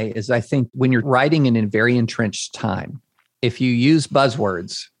why is I think when you're writing in a very entrenched time, if you use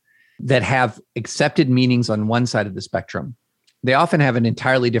buzzwords that have accepted meanings on one side of the spectrum, they often have an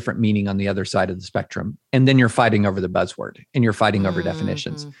entirely different meaning on the other side of the spectrum. And then you're fighting over the buzzword and you're fighting over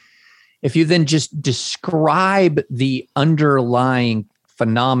definitions. If you then just describe the underlying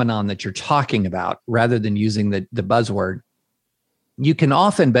phenomenon that you're talking about rather than using the buzzword, you can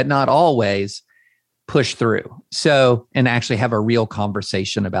often, but not always, push through. So, and actually have a real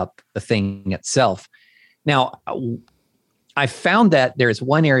conversation about the thing itself. Now, I found that there's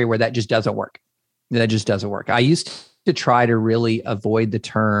one area where that just doesn't work. That just doesn't work. I used to try to really avoid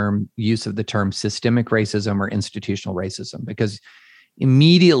the use of the term systemic racism or institutional racism, because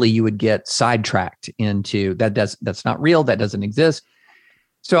immediately you would get sidetracked into that's not real, that doesn't exist.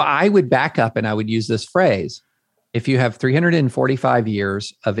 So I would back up and I would use this phrase. If you have 345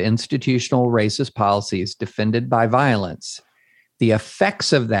 years of institutional racist policies defended by violence, the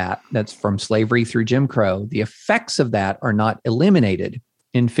effects of that's from slavery through Jim Crow, the effects of that are not eliminated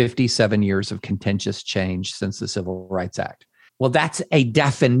in 57 years of contentious change since the Civil Rights Act. Well, that's a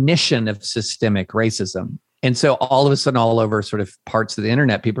definition of systemic racism. And so all of a sudden, all over sort of parts of the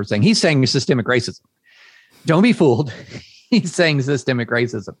internet, people are saying, he's saying systemic racism. Don't be fooled. He's saying systemic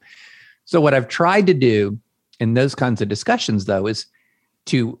racism. So what I've tried to do in those kinds of discussions, though, is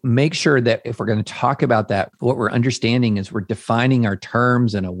to make sure that if we're going to talk about that, what we're understanding is we're defining our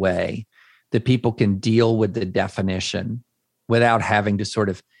terms in a way that people can deal with the definition without having to sort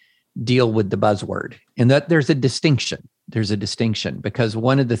of deal with the buzzword. And that there's a distinction. There's a distinction because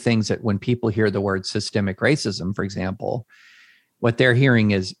one of the things that when people hear the word systemic racism, for example, what they're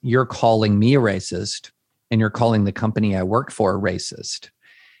hearing is you're calling me a racist and you're calling the company I work for racist.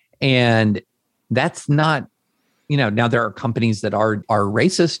 And that's not, now there are companies that are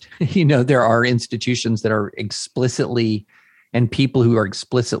racist. There are institutions that are explicitly and people who are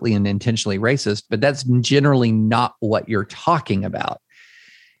explicitly and intentionally racist, but that's generally not what you're talking about.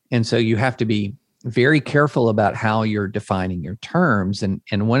 And so you have to be very careful about how you're defining your terms. And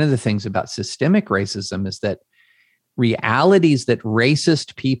one of the things about systemic racism is that realities that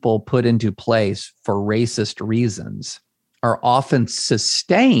racist people put into place for racist reasons are often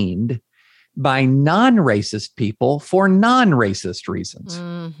sustained by non-racist people for non-racist reasons.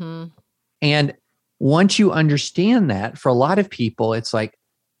 And once you understand that, for a lot of people, it's like,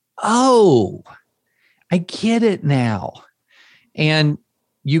 oh, I get it now. And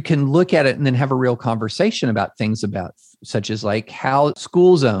you can look at it and then have a real conversation about things such as like how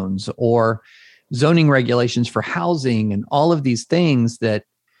school zones or zoning regulations for housing and all of these things that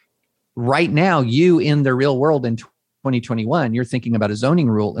right now you in the real world in 2021, you're thinking about a zoning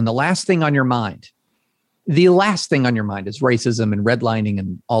rule. And the last thing on your mind is racism and redlining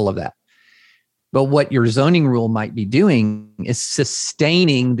and all of that. But what your zoning rule might be doing is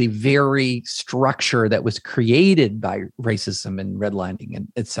sustaining the very structure that was created by racism and redlining and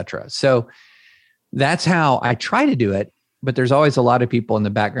et cetera. So that's how I try to do it. But there's always a lot of people in the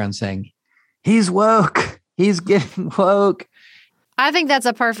background saying, he's woke. He's getting woke. I think that's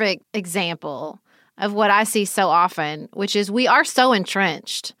a perfect example. of what I see so often, which is we are so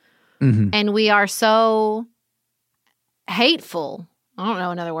entrenched Mm-hmm. and we are so hateful. I don't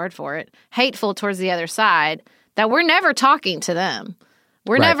know another word for it. Hateful towards the other side that we're never talking to them.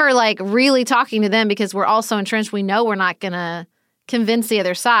 We're Right. never like really talking to them because we're all so entrenched. We know we're not going to convince the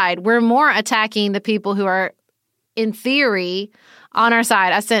other side. We're more attacking the people who are, in theory, on our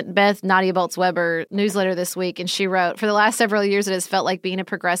side. I sent Beth Nadia Boltz-Weber newsletter this week, and she wrote, for the last several years, it has felt like being a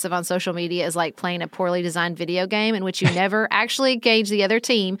progressive on social media is like playing a poorly designed video game in which you never actually engage the other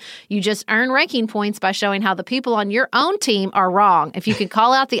team. You just earn ranking points by showing how the people on your own team are wrong. If you can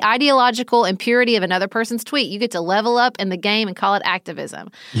call out the ideological impurity of another person's tweet, you get to level up in the game and call it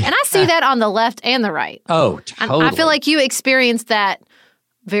activism. Yeah. And I see that on the left and the right. Oh, totally. I feel like you experienced that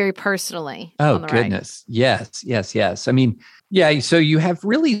very personally. Oh, on the goodness. Right. Yes. I mean, yeah. So you have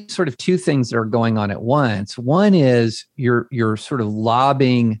really sort of two things that are going on at once. One is you're sort of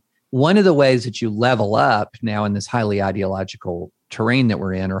lobbying. One of the ways that you level up now in this highly ideological terrain that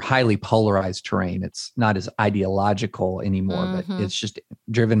we're in, or highly polarized terrain, it's not as ideological anymore, but it's just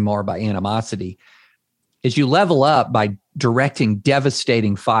driven more by animosity, is you level up by directing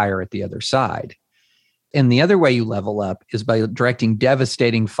devastating fire at the other side. And the other way you level up is by directing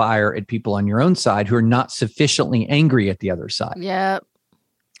devastating fire at people on your own side who are not sufficiently angry at the other side. Yep.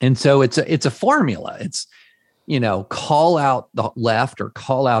 And so it's a formula. It's, call out the left or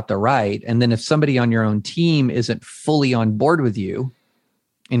call out the right. And then if somebody on your own team isn't fully on board with you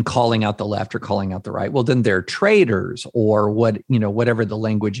in calling out the left or calling out the right, well, then they're traitors or whatever the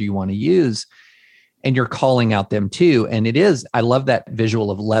language you want to use. And you're calling out them too. And I love that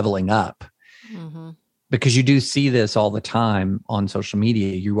visual of leveling up. Mm-hmm. Because you do see this all the time on social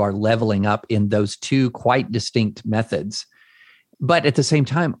media. You are leveling up in those two quite distinct methods. But at the same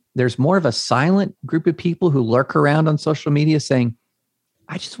time, there's more of a silent group of people who lurk around on social media saying,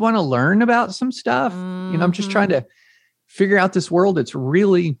 I just want to learn about some stuff. Mm-hmm. I'm just trying to figure out this world. It's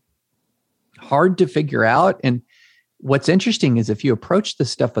really hard to figure out. And what's interesting is if you approach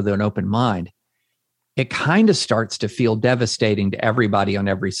this stuff with an open mind, it kind of starts to feel devastating to everybody on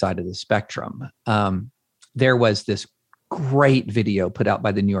every side of the spectrum. There was this great video put out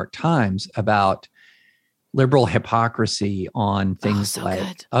by the New York Times about liberal hypocrisy on things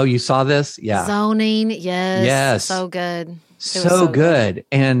good. Oh, you saw this? Yeah. Zoning. Yes. So good. So good.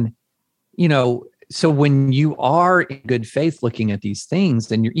 And, so when you are in good faith looking at these things,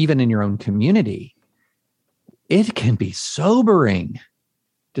 then you're even in your own community, it can be sobering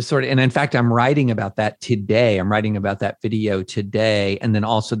to sort of, and in fact, I'm writing about that today. I'm writing about that video today. And then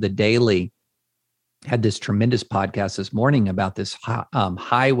also the Daily had this tremendous podcast this morning about this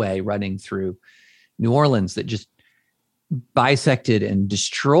highway running through New Orleans that just bisected and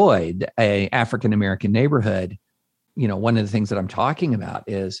destroyed a African-American neighborhood. One of the things that I'm talking about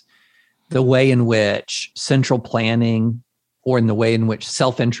is the way in which central planning or in the way in which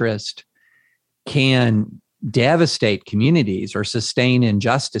self-interest can devastate communities or sustain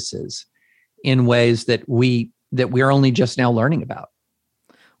injustices in ways that we're only just now learning about.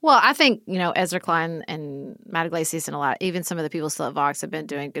 Well, I think, Ezra Klein and Matt Iglesias and even some of the people still at Vox have been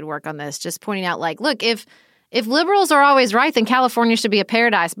doing good work on this, just pointing out look, if liberals are always right, then California should be a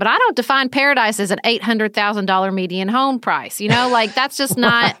paradise. But I don't define paradise as an $800,000 median home price. That's just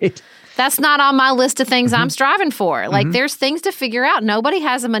not, right. That's not on my list of things I'm striving for. There's things to figure out. Nobody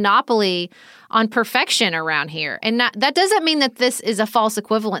has a monopoly on perfection around here. And that doesn't mean that this is a false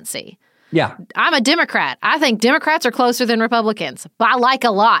equivalency. Yeah. I'm a Democrat. I think Democrats are closer than Republicans, but I like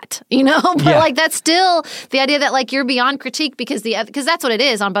a lot, but that's still the idea that you're beyond critique because that's what it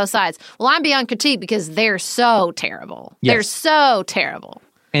is on both sides. Well, I'm beyond critique because they're so terrible. Yes. They're so terrible.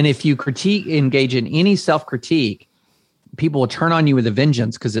 And if you engage in any self-critique, people will turn on you with a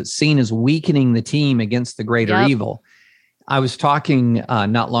vengeance because it's seen as weakening the team against the greater evil. I was talking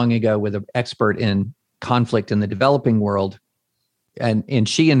not long ago with an expert in conflict in the developing world. And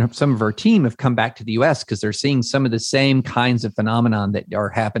she and some of her team have come back to the U.S. because they're seeing some of the same kinds of phenomenon that are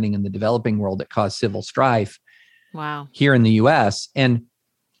happening in the developing world that cause civil strife. Wow. Here in the U.S. And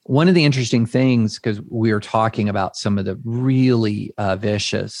one of the interesting things, because we were talking about some of the really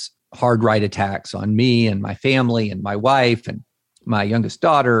vicious hard right attacks on me and my family and my wife and my youngest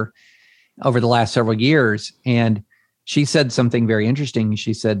daughter over the last several years. And she said something very interesting.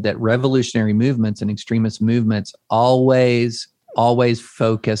 She said that revolutionary movements and extremist movements always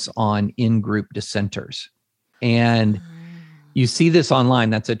focus on in-group dissenters. And you see this online.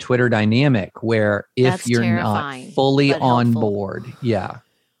 That's a Twitter dynamic where if you're not fully on board. Yeah,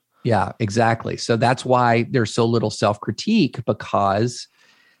 exactly. So that's why there's so little self-critique, because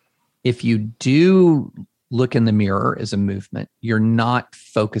if you do look in the mirror as a movement. You're not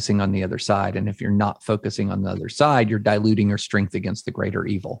focusing on the other side. And if you're not focusing on the other side, you're diluting your strength against the greater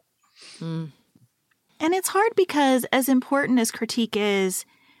evil. And it's hard because as important as critique is,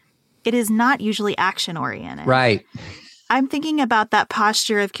 it is not usually action-oriented. Right. I'm thinking about that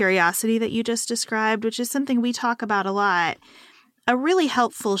posture of curiosity that you just described, which is something we talk about a lot. A really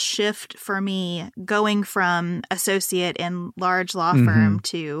helpful shift for me going from associate in large law firm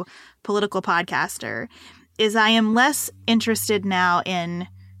to political podcaster is I am less interested now in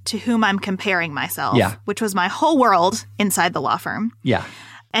to whom I'm comparing myself, which was my whole world inside the law firm. Yeah.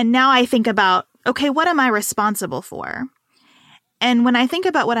 And now I think about, okay, what am I responsible for? And when I think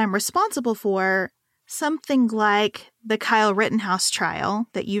about what I'm responsible for, something like the Kyle Rittenhouse trial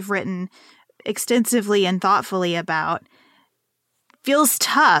that you've written extensively and thoughtfully about feels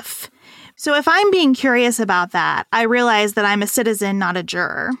tough. So if I'm being curious about that, I realize that I'm a citizen, not a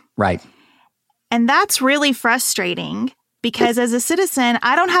juror. Right. And that's really frustrating because as a citizen,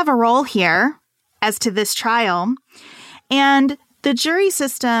 I don't have a role here as to this trial. And the jury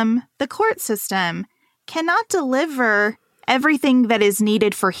system, the court system, cannot deliver everything that is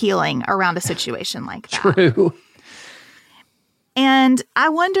needed for healing around a situation like that. True. And I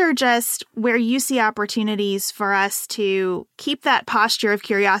wonder just where you see opportunities for us to keep that posture of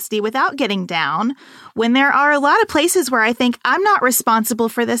curiosity without getting down when there are a lot of places where I think I'm not responsible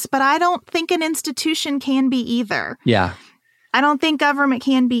for this, but I don't think an institution can be either. Yeah. I don't think government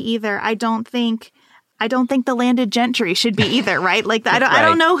can be either. I don't think the landed gentry should be either, right? Like I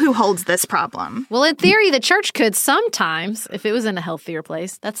don't know who holds this problem. Well, in theory, the church could sometimes if it was in a healthier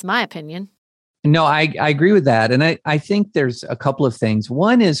place. That's my opinion. No, I agree with that. And I think there's a couple of things.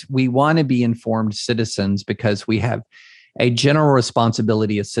 One is we want to be informed citizens because we have a general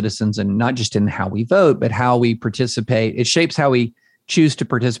responsibility as citizens, and not just in how we vote, but how we participate. It shapes how we choose to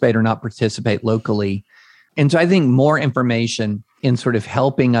participate or not participate locally. And so I think more information in sort of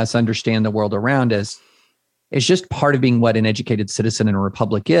helping us understand the world around us is just part of being what an educated citizen in a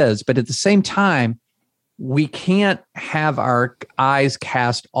republic is. But at the same time, we can't have our eyes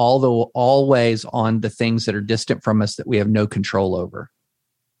cast always on the things that are distant from us that we have no control over.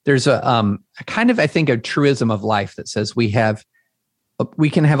 There's a kind of, I think, a truism of life that says we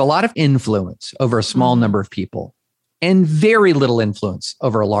can have a lot of influence over a small number of people and very little influence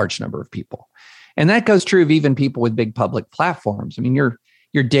over a large number of people. And that goes true of even people with big public platforms. I mean, your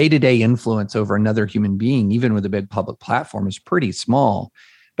day-to-day influence over another human being, even with a big public platform, is pretty small.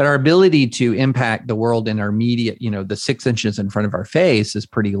 But our ability to impact the world in our immediate, the 6 inches in front of our face is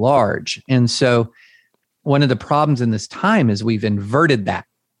pretty large. And so one of the problems in this time is we've inverted that.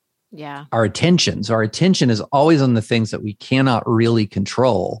 Yeah. Our attention is always on the things that we cannot really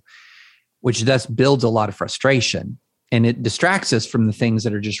control, which thus builds a lot of frustration. And it distracts us from the things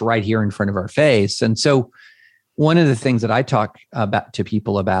that are just right here in front of our face. And so one of the things that I talk about to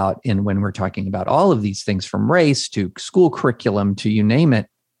people about, and when we're talking about all of these things from race to school curriculum to you name it,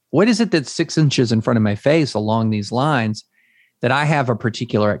 what is it that's 6 inches in front of my face along these lines that I have a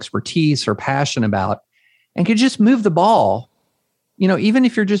particular expertise or passion about and could just move the ball, even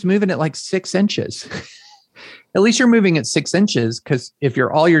if you're just moving it like 6 inches, at least you're moving it 6 inches, because if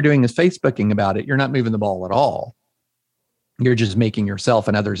all you're doing is Facebooking about it, you're not moving the ball at all. You're just making yourself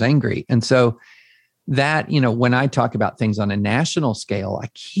and others angry. And so that, when I talk about things on a national scale, I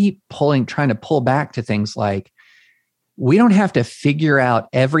keep trying to pull back to things like, we don't have to figure out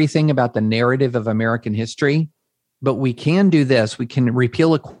everything about the narrative of American history, but we can do this. We can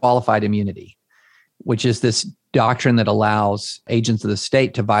repeal a qualified immunity, which is this doctrine that allows agents of the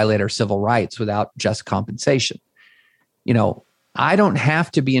state to violate our civil rights without just compensation. I don't have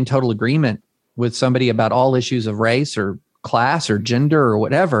to be in total agreement with somebody about all issues of race or class or gender or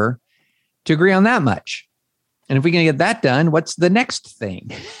whatever to agree on that much. And if we can get that done, what's the next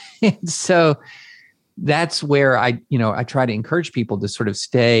thing? So that's where I try to encourage people to sort of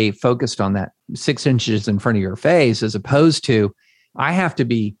stay focused on that 6 inches in front of your face, as opposed to, I have to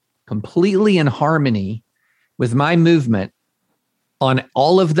be completely in harmony with my movement on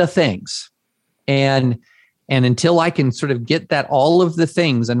all of the things. And until I can sort of get all of the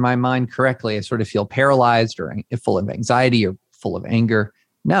things in my mind correctly, I sort of feel paralyzed or full of anxiety or full of anger.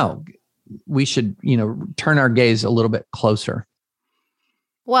 No, we should, turn our gaze a little bit closer.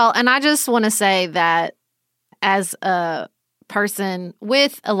 Well, and I just want to say that as a person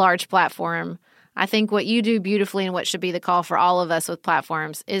with a large platform, I think what you do beautifully and what should be the call for all of us with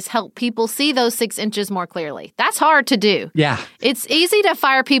platforms is help people see those 6 inches more clearly. That's hard to do. Yeah. It's easy to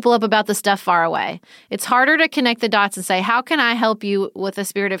fire people up about the stuff far away. It's harder to connect the dots and say, how can I help you with a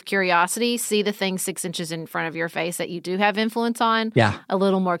spirit of curiosity see the thing 6 inches in front of your face that you do have influence on a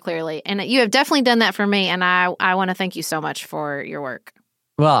little more clearly? And you have definitely done that for me, and I want to thank you so much for your work.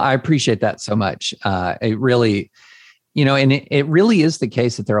 Well, I appreciate that so much. It really... and it really is the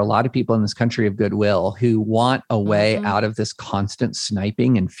case that there are a lot of people in this country of goodwill who want a way out of this constant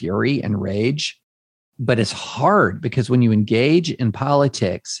sniping and fury and rage. But it's hard because when you engage in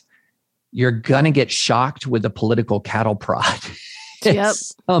politics, you're going to get shocked with a political cattle prod at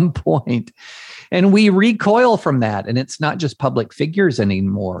some point. And we recoil from that. And it's not just public figures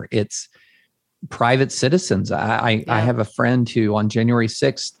anymore. It's private citizens. I have a friend who on January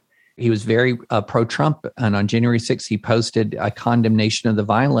 6th, he was very pro-Trump, and on January 6th, he posted a condemnation of the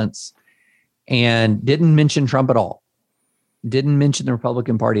violence and didn't mention Trump at all, didn't mention the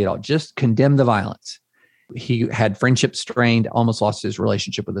Republican Party at all, just condemned the violence. He had friendship strained, almost lost his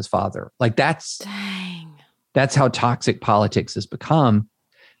relationship with his father. Like that's how toxic politics has become.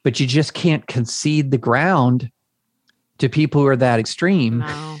 But you just can't concede the ground to people who are that extreme.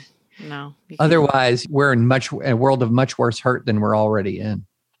 No. Otherwise, we're in a world of much worse hurt than we're already in.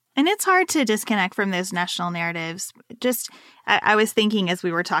 And it's hard to disconnect from those national narratives. I was thinking as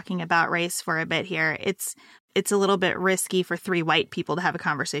we were talking about race for a bit here, it's a little bit risky for 3 white people to have a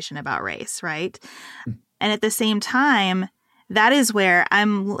conversation about race, right? And at the same time, that is where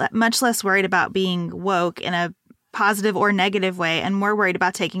I'm much less worried about being woke in a positive or negative way and more worried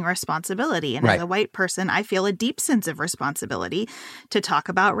about taking responsibility. And as a white person, I feel a deep sense of responsibility to talk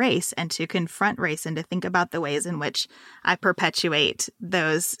about race and to confront race and to think about the ways in which I perpetuate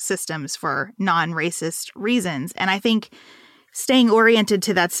those systems for non-racist reasons. And I think staying oriented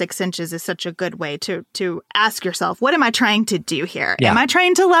to that 6 inches is such a good way to ask yourself, what am I trying to do here? Yeah. Am I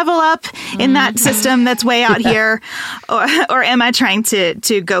trying to level up in that system that's way out here? Or am I trying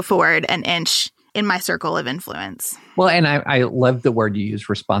to go forward an inch in my circle of influence? Well, and I love the word you use,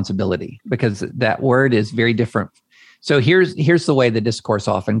 responsibility, because that word is very different. So here's the way the discourse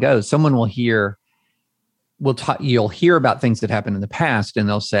often goes. Someone will hear, you'll hear about things that happened in the past, and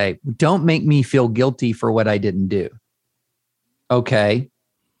they'll say, don't make me feel guilty for what I didn't do. Okay,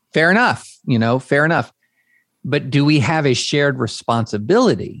 fair enough, fair enough. But do we have a shared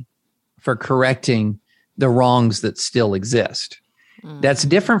responsibility for correcting the wrongs that still exist? That's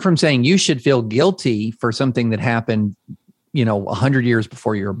different from saying you should feel guilty for something that happened, 100 years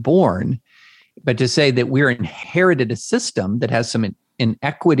before you were born. But to say that we're inherited a system that has some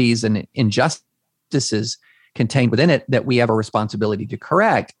inequities and injustices contained within it that we have a responsibility to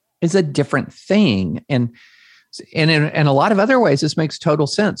correct is a different thing. And in a lot of other ways, this makes total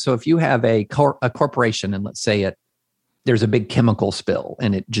sense. So if you have a corporation, and let's say there's a big chemical spill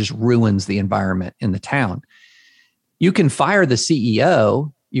and it just ruins the environment in the town, you can fire the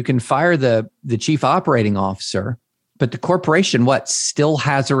CEO, you can fire the chief operating officer, but the corporation, still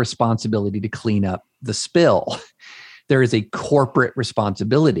has a responsibility to clean up the spill. There is a corporate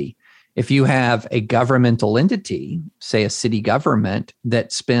responsibility. If you have a governmental entity, say a city government,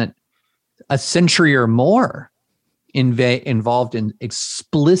 that spent a century or more involved in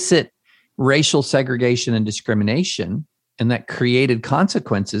explicit racial segregation and discrimination, and that created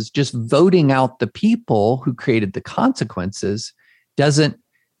consequences, just voting out the people who created the consequences doesn't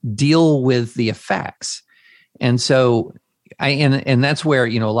deal with the effects. And so and that's where,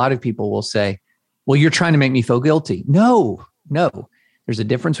 a lot of people will say, well, you're trying to make me feel guilty. No. There's a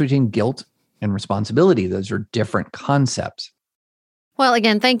difference between guilt and responsibility. Those are different concepts. Well,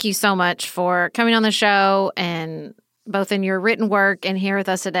 again, thank you so much for coming on the show, and both in your written work and here with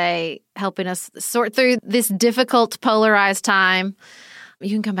us today, helping us sort through this difficult, polarized time.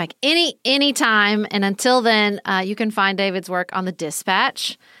 You can come back any time. And until then, you can find David's work on The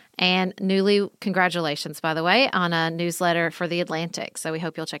Dispatch. And newly, congratulations, by the way, on a newsletter for The Atlantic. So we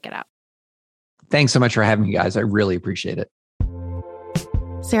hope you'll check it out. Thanks so much for having me, guys. I really appreciate it.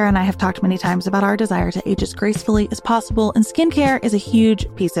 Sarah and I have talked many times about our desire to age as gracefully as possible, and skincare is a huge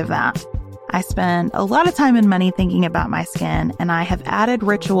piece of that. I spend a lot of time and money thinking about my skin, and I have added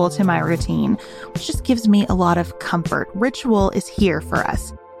Ritual to my routine, which just gives me a lot of comfort. Ritual is here for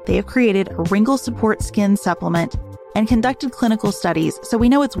us. They have created a wrinkle support skin supplement and conducted clinical studies, so we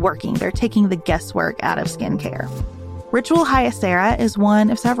know it's working. They're taking the guesswork out of skincare. Ritual Hyacera is one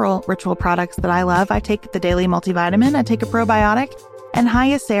of several Ritual products that I love. I take the daily multivitamin, I take a probiotic, and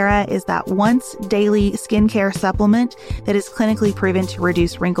Hyacera is that once daily skincare supplement that is clinically proven to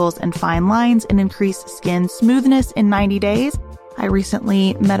reduce wrinkles and fine lines and increase skin smoothness in 90 days. I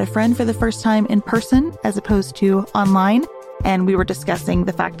recently met a friend for the first time in person as opposed to online, and we were discussing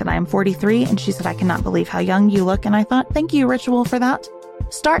the fact that I'm 43, and she said, I cannot believe how young you look, and I thought, thank you, Ritual, for that.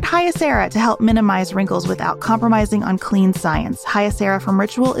 Start Hyacera to help minimize wrinkles without compromising on clean science. Hyacera from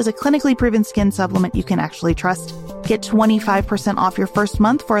Ritual is a clinically proven skin supplement you can actually trust. Get 25% off your first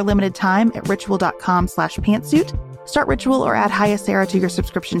month for a limited time at ritual.com/pantsuit. Start Ritual or add Hyacera to your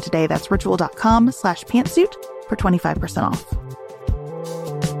subscription today. That's ritual.com/pantsuit for 25% off.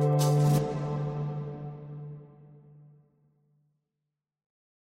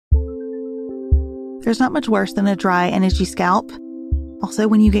 There's not much worse than a dry and itchy scalp. Also,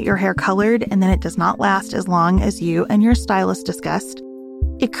 when you get your hair colored and then it does not last as long as you and your stylist discussed.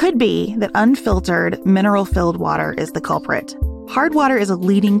 It could be that unfiltered, mineral-filled water is the culprit. Hard water is a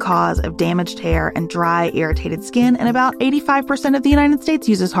leading cause of damaged hair and dry, irritated skin, and about 85% of the United States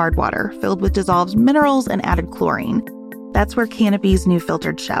uses hard water, filled with dissolved minerals and added chlorine. That's where Canopy's new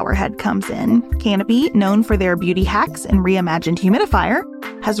filtered shower head comes in. Canopy, known for their beauty hacks and reimagined humidifier,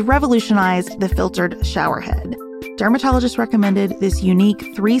 has revolutionized the filtered shower head. Dermatologists recommended this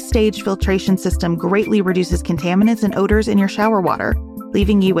unique 3-stage filtration system greatly reduces contaminants and odors in your shower water,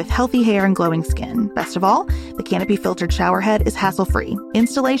 leaving you with healthy hair and glowing skin. Best of all, the Canopy filtered shower head is hassle-free.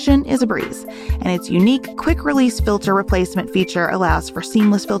 Installation is a breeze, and its unique quick-release filter replacement feature allows for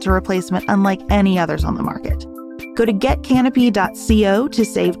seamless filter replacement unlike any others on the market. Go to getcanopy.co to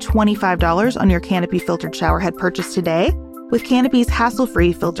save $25 on your Canopy filtered shower head purchase today with Canopy's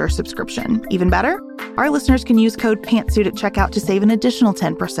hassle-free filter subscription. Even better, our listeners can use code PANTSUIT at checkout to save an additional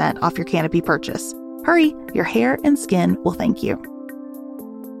 10% off your Canopy purchase. Hurry, your hair and skin will thank you.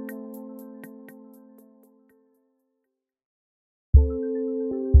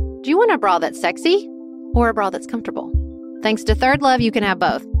 Do you want a bra that's sexy or a bra that's comfortable? Thanks to Third Love, you can have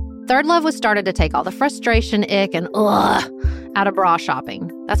both. Third Love was started to take all the frustration, ick, and out of bra shopping.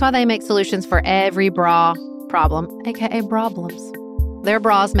 That's why they make solutions for every bra problem, aka problems. Their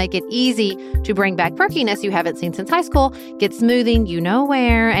bras make it easy to bring back perkiness you haven't seen since high school, get smoothing you know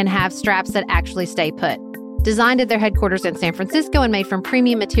where, and have straps that actually stay put. Designed at their headquarters in San Francisco and made from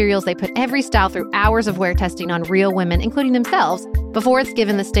premium materials, they put every style through hours of wear testing on real women, including themselves, before it's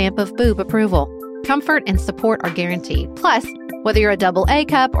given the stamp of boob approval. Comfort and support are guaranteed. Plus, whether you're a double A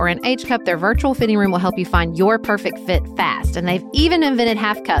cup or an H cup, their virtual fitting room will help you find your perfect fit fast. And they've even invented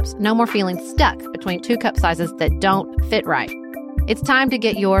half cups. No more feeling stuck between 2 cup sizes that don't fit right. It's time to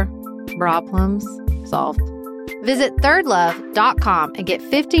get your problems solved. Visit thirdlove.com and get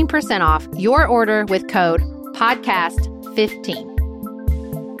 15% off your order with code podcast15.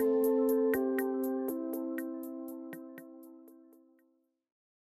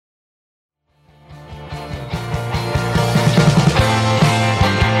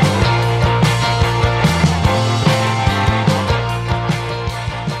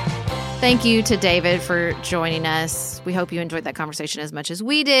 Thank you to David for joining us. We hope you enjoyed that conversation as much as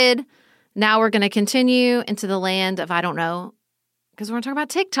we did. Now we're going to continue into the land of I don't know, because we're going to talk about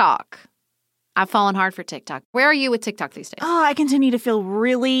TikTok. I've fallen hard for TikTok. Where are you with TikTok these days? Oh, I continue to feel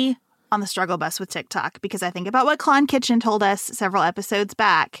really on the struggle bus with TikTok because I think about what Klon Kitchen told us several episodes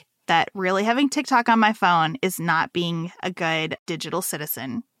back, that really having TikTok on my phone is not being a good digital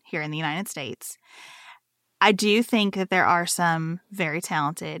citizen here in the United States. I do think that there are some very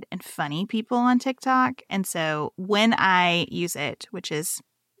talented and funny people on TikTok. And so when I use it, which is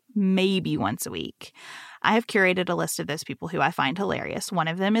maybe once a week, I have curated a list of those people who I find hilarious. One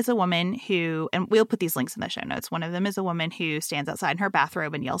of them is a woman who, and we'll put these links in the show notes. One of them is a woman who stands outside in her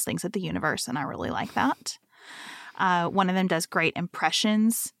bathrobe and yells things at the universe. And I really like that. One of them does great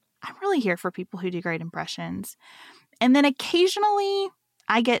impressions. I'm really here for people who do great impressions. And then occasionally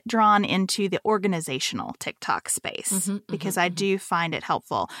I get drawn into the organizational TikTok space because I do find it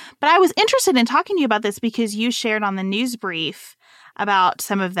helpful. But I was interested in talking to you about this because you shared on the news brief about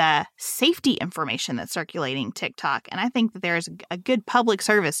some of the safety information that's circulating TikTok. And I think that there's a good public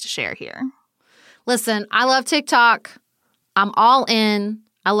service to share here. Listen, I love TikTok. I'm all in.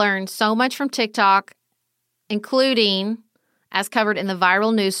 I learned so much from TikTok, including, as covered in the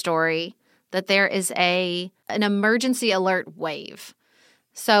viral news story, that there is an emergency alert wave.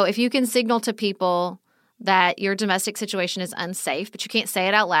 So if you can signal to people that your domestic situation is unsafe, but you can't say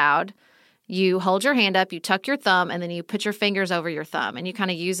it out loud, you hold your hand up, you tuck your thumb, and then you put your fingers over your thumb, and you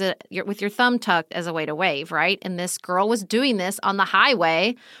kind of use it with your thumb tucked as a way to wave, right? And this girl was doing this on the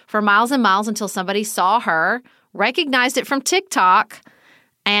highway for miles and miles until somebody saw her, recognized it from TikTok,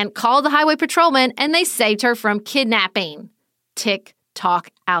 and called the highway patrolman, and they saved her from kidnapping. TikTok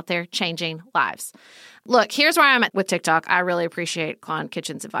out there changing lives. Look, here's where I'm at with TikTok. I really appreciate Klon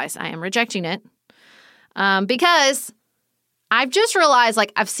Kitchen's advice. I am rejecting it because I've just realized,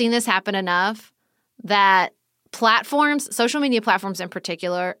 like, I've seen this happen enough that platforms, social media platforms in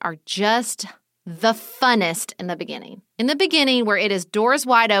particular, are just the funnest in the beginning. In the beginning, where it is doors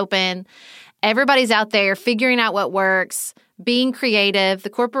wide open, everybody's out there figuring out what works, being creative. The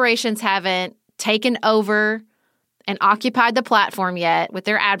corporations haven't taken over and occupied the platform yet with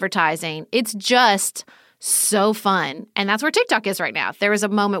their advertising. It's just so fun. And that's where TikTok is right now. There was a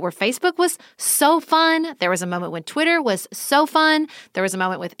moment where Facebook was so fun. There was a moment when Twitter was so fun. There was a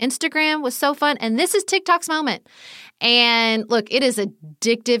moment with Instagram was so fun. And this is TikTok's moment. And look, it is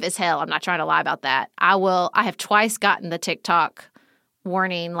addictive as hell. I'm not trying to lie about that. I have twice gotten the TikTok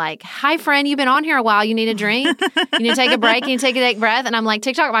warning, like, hi, friend, you've been on here a while. You need a drink. You need to take a break. You need to take a deep breath. And I'm like,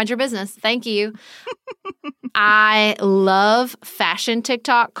 TikTok, mind your business. Thank you. I love fashion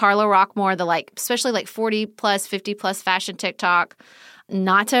TikTok. Carla Rockmore, especially 40 plus, 50 plus fashion TikTok.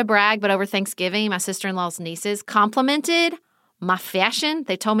 Not to brag, but over Thanksgiving, my sister-in-law's nieces complimented my fashion.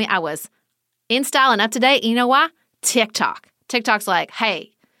 They told me I was in style and up to date. You know why? TikTok. TikTok's like,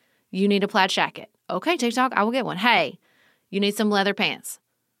 hey, you need a plaid jacket. Okay, TikTok, I will get one. Hey, you need some leather pants.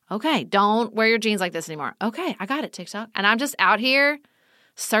 Okay, don't wear your jeans like this anymore. Okay, I got it, TikTok. And I'm just out here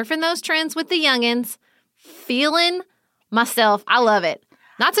surfing those trends with the youngins, feeling myself. I love it.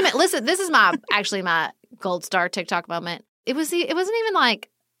 Not to listen, this is my gold star TikTok moment. It wasn't even like,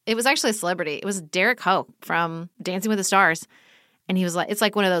 it was actually a celebrity. It was Derek Hough from Dancing with the Stars. And he was like, it's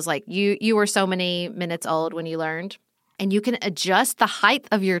like one of those, like, you were so many minutes old when you learned. And you can adjust the height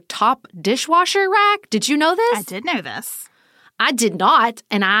of your top dishwasher rack. Did you know this? I did know this. I did not,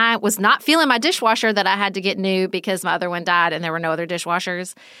 and I was not feeling my dishwasher that I had to get new because my other one died and there were no other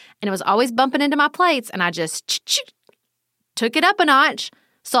dishwashers. And it was always bumping into my plates, and I just took it up a notch,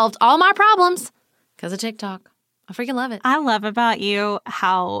 solved all my problems because of TikTok. I freaking love it. I love about you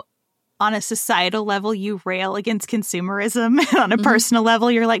how on a societal level you rail against consumerism, and on a personal level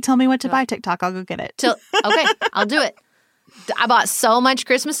you're like, tell me what to buy, TikTok, I'll go get it. Okay, I'll do it. I bought so much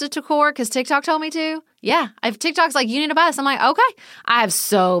Christmas decor because TikTok told me to. Yeah, if TikTok's like, you need to buy this, I'm like, okay. I have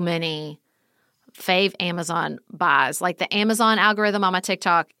so many fave Amazon buys. Like the Amazon algorithm on my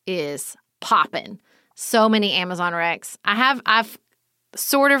TikTok is popping. So many Amazon recs. I've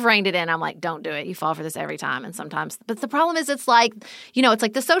sort of reined it in. I'm like, don't do it. You fall for this every time. And sometimes, but the problem is it's like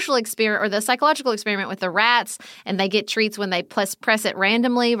the social experiment or the psychological experiment with the rats, and they get treats when they press it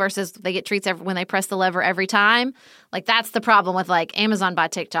randomly versus they get treats when they press the lever every time. Like that's the problem with like Amazon by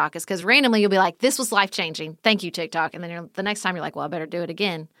TikTok, is because randomly you'll be like, this was life-changing. Thank you, TikTok. And then the next time you're like, well, I better do it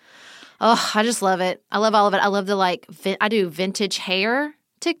again. Oh, I just love it. I love all of it. I love I do vintage hair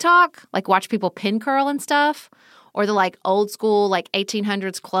TikTok, like watch people pin curl and stuff. Or the like old school, like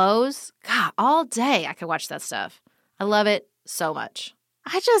 1800s clothes. God, all day I could watch that stuff. I love it so much.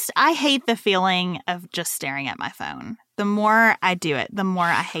 I hate the feeling of just staring at my phone. The more I do it, the more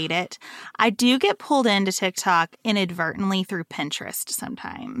I hate it. I do get pulled into TikTok inadvertently through Pinterest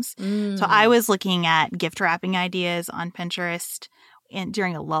sometimes. So I was looking at gift wrapping ideas on Pinterest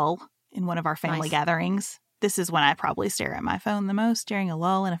during a lull in one of our family gatherings. This is when I probably stare at my phone the most, during a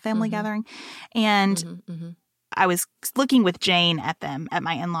lull in a family gathering. And I was looking with Jane at them at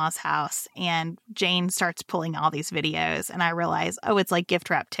my in-laws' house, and Jane starts pulling all these videos, and I realize, oh, it's like gift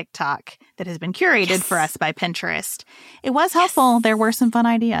wrap TikTok that has been curated for us by Pinterest. It was helpful. There were some fun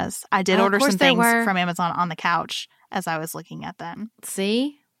ideas. I did order some things from Amazon on the couch as I was looking at them.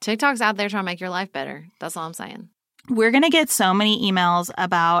 See? TikTok's out there trying to make your life better. That's all I'm saying. We're going to get so many emails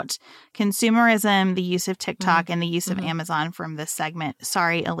about consumerism, the use of TikTok, and the use of Amazon from this segment.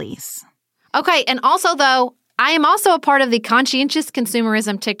 Sorry, Elise. Okay, and also, though, I am also a part of the conscientious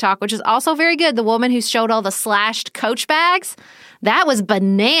consumerism TikTok, which is also very good. The woman who showed all the slashed Coach bags, that was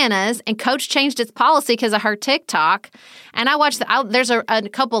bananas. And Coach changed its policy because of her TikTok. And I watched there's a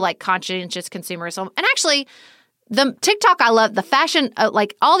couple like conscientious consumerism. And actually, the TikTok I love, the fashion,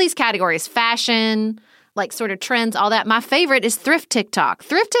 like all these categories, fashion, like sort of trends, all that. My favorite is thrift TikTok.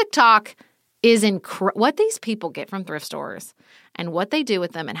 Thrift TikTok is what these people get from thrift stores and what they do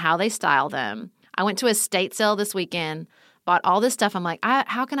with them and how they style them. I went to a estate sale this weekend, bought all this stuff. I'm like,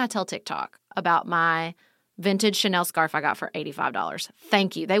 how can I tell TikTok about my vintage Chanel scarf I got for $85?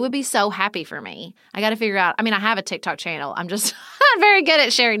 Thank you. They would be so happy for me. I got to figure out, I mean, I have a TikTok channel. I'm just not very good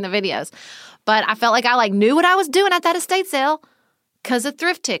at sharing the videos. But I felt like I knew what I was doing at that estate sale because of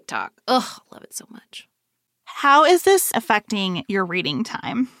thrift TikTok. Ugh, love it so much. How is this affecting your reading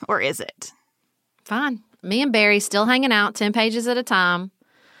time, or is it? Fine. Me and Barry still hanging out 10 pages at a time.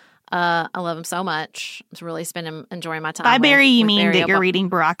 I love him so much. It's really enjoying my time. By Barry, you mean Barry that you're reading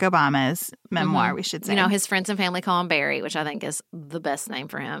Barack Obama's memoir, we should say. You know, his friends and family call him Barry, which I think is the best name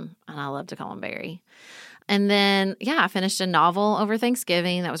for him. And I love to call him Barry. And then, I finished a novel over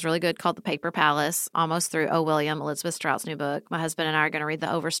Thanksgiving that was really good called The Paper Palace, almost through O. William, Elizabeth Strout's new book. My husband and I are going to read the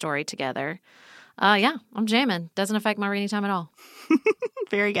Overstory together. I'm jamming. Doesn't affect my reading time at all.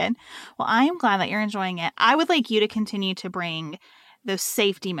 Very good. Well, I am glad that you're enjoying it. I would like you to continue to bring those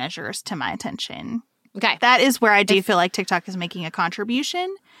safety measures to my attention. Okay. That is where I do feel like TikTok is making a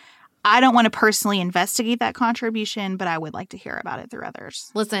contribution. I don't want to personally investigate that contribution, but I would like to hear about it through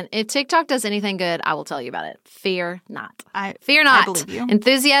others. Listen, if TikTok does anything good, I will tell you about it. Fear not. Fear not. I believe you.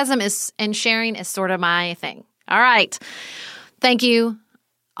 Enthusiasm and sharing is sort of my thing. All right. Thank you.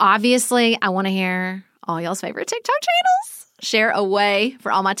 Obviously, I want to hear all y'all's favorite TikTok channels. Share away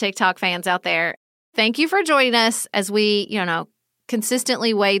for all my TikTok fans out there. Thank you for joining us as we,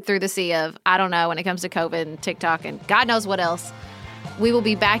 consistently wade through the sea of, I don't know, when it comes to COVID and TikTok and God knows what else. We will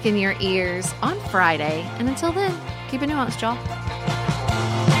be back in your ears on Friday. And until then, keep it nuanced, y'all.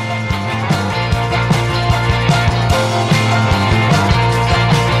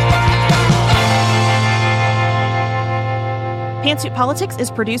 Pantsuit Politics is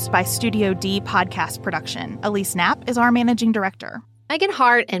produced by Studio D Podcast Production. Elise Knapp is our managing director. Megan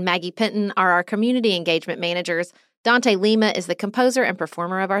Hart and Maggie Penton are our community engagement managers. Dante Lima is the composer and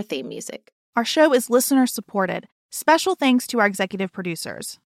performer of our theme music. Our show is listener-supported. Special thanks to our executive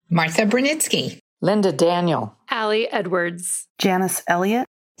producers. Martha Brunitsky, Linda Daniel, Allie Edwards, Janice Elliott,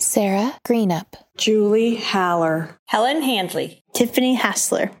 Sarah Greenup, Julie Haller, Helen Handley, Tiffany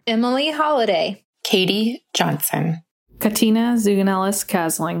Hassler, Emily Holiday, Katie Johnson, Katina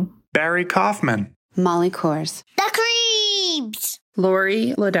Zuganellis-Kasling, Barry Kaufman, Molly Kors, The Creeps,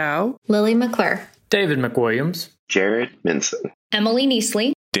 Lori Ladow, Lily McClure, David McWilliams, Jared Minson, Emily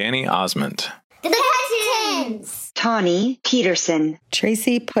Neasley, Danny Osmond, The Hutchins, Tawny Peterson,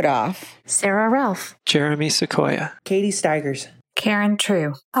 Tracy Putoff, Sarah Ralph, Jeremy Sequoia, Katie Steigers, Karen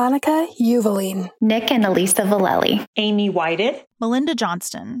True, Annika Uvaline, Nick and Elisa Vallely, Amy Whited, Melinda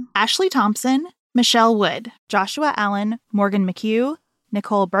Johnston, Ashley Thompson, Michelle Wood, Joshua Allen, Morgan McHugh,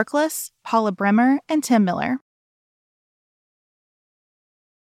 Nicole Berkless, Paula Bremer, and Tim Miller.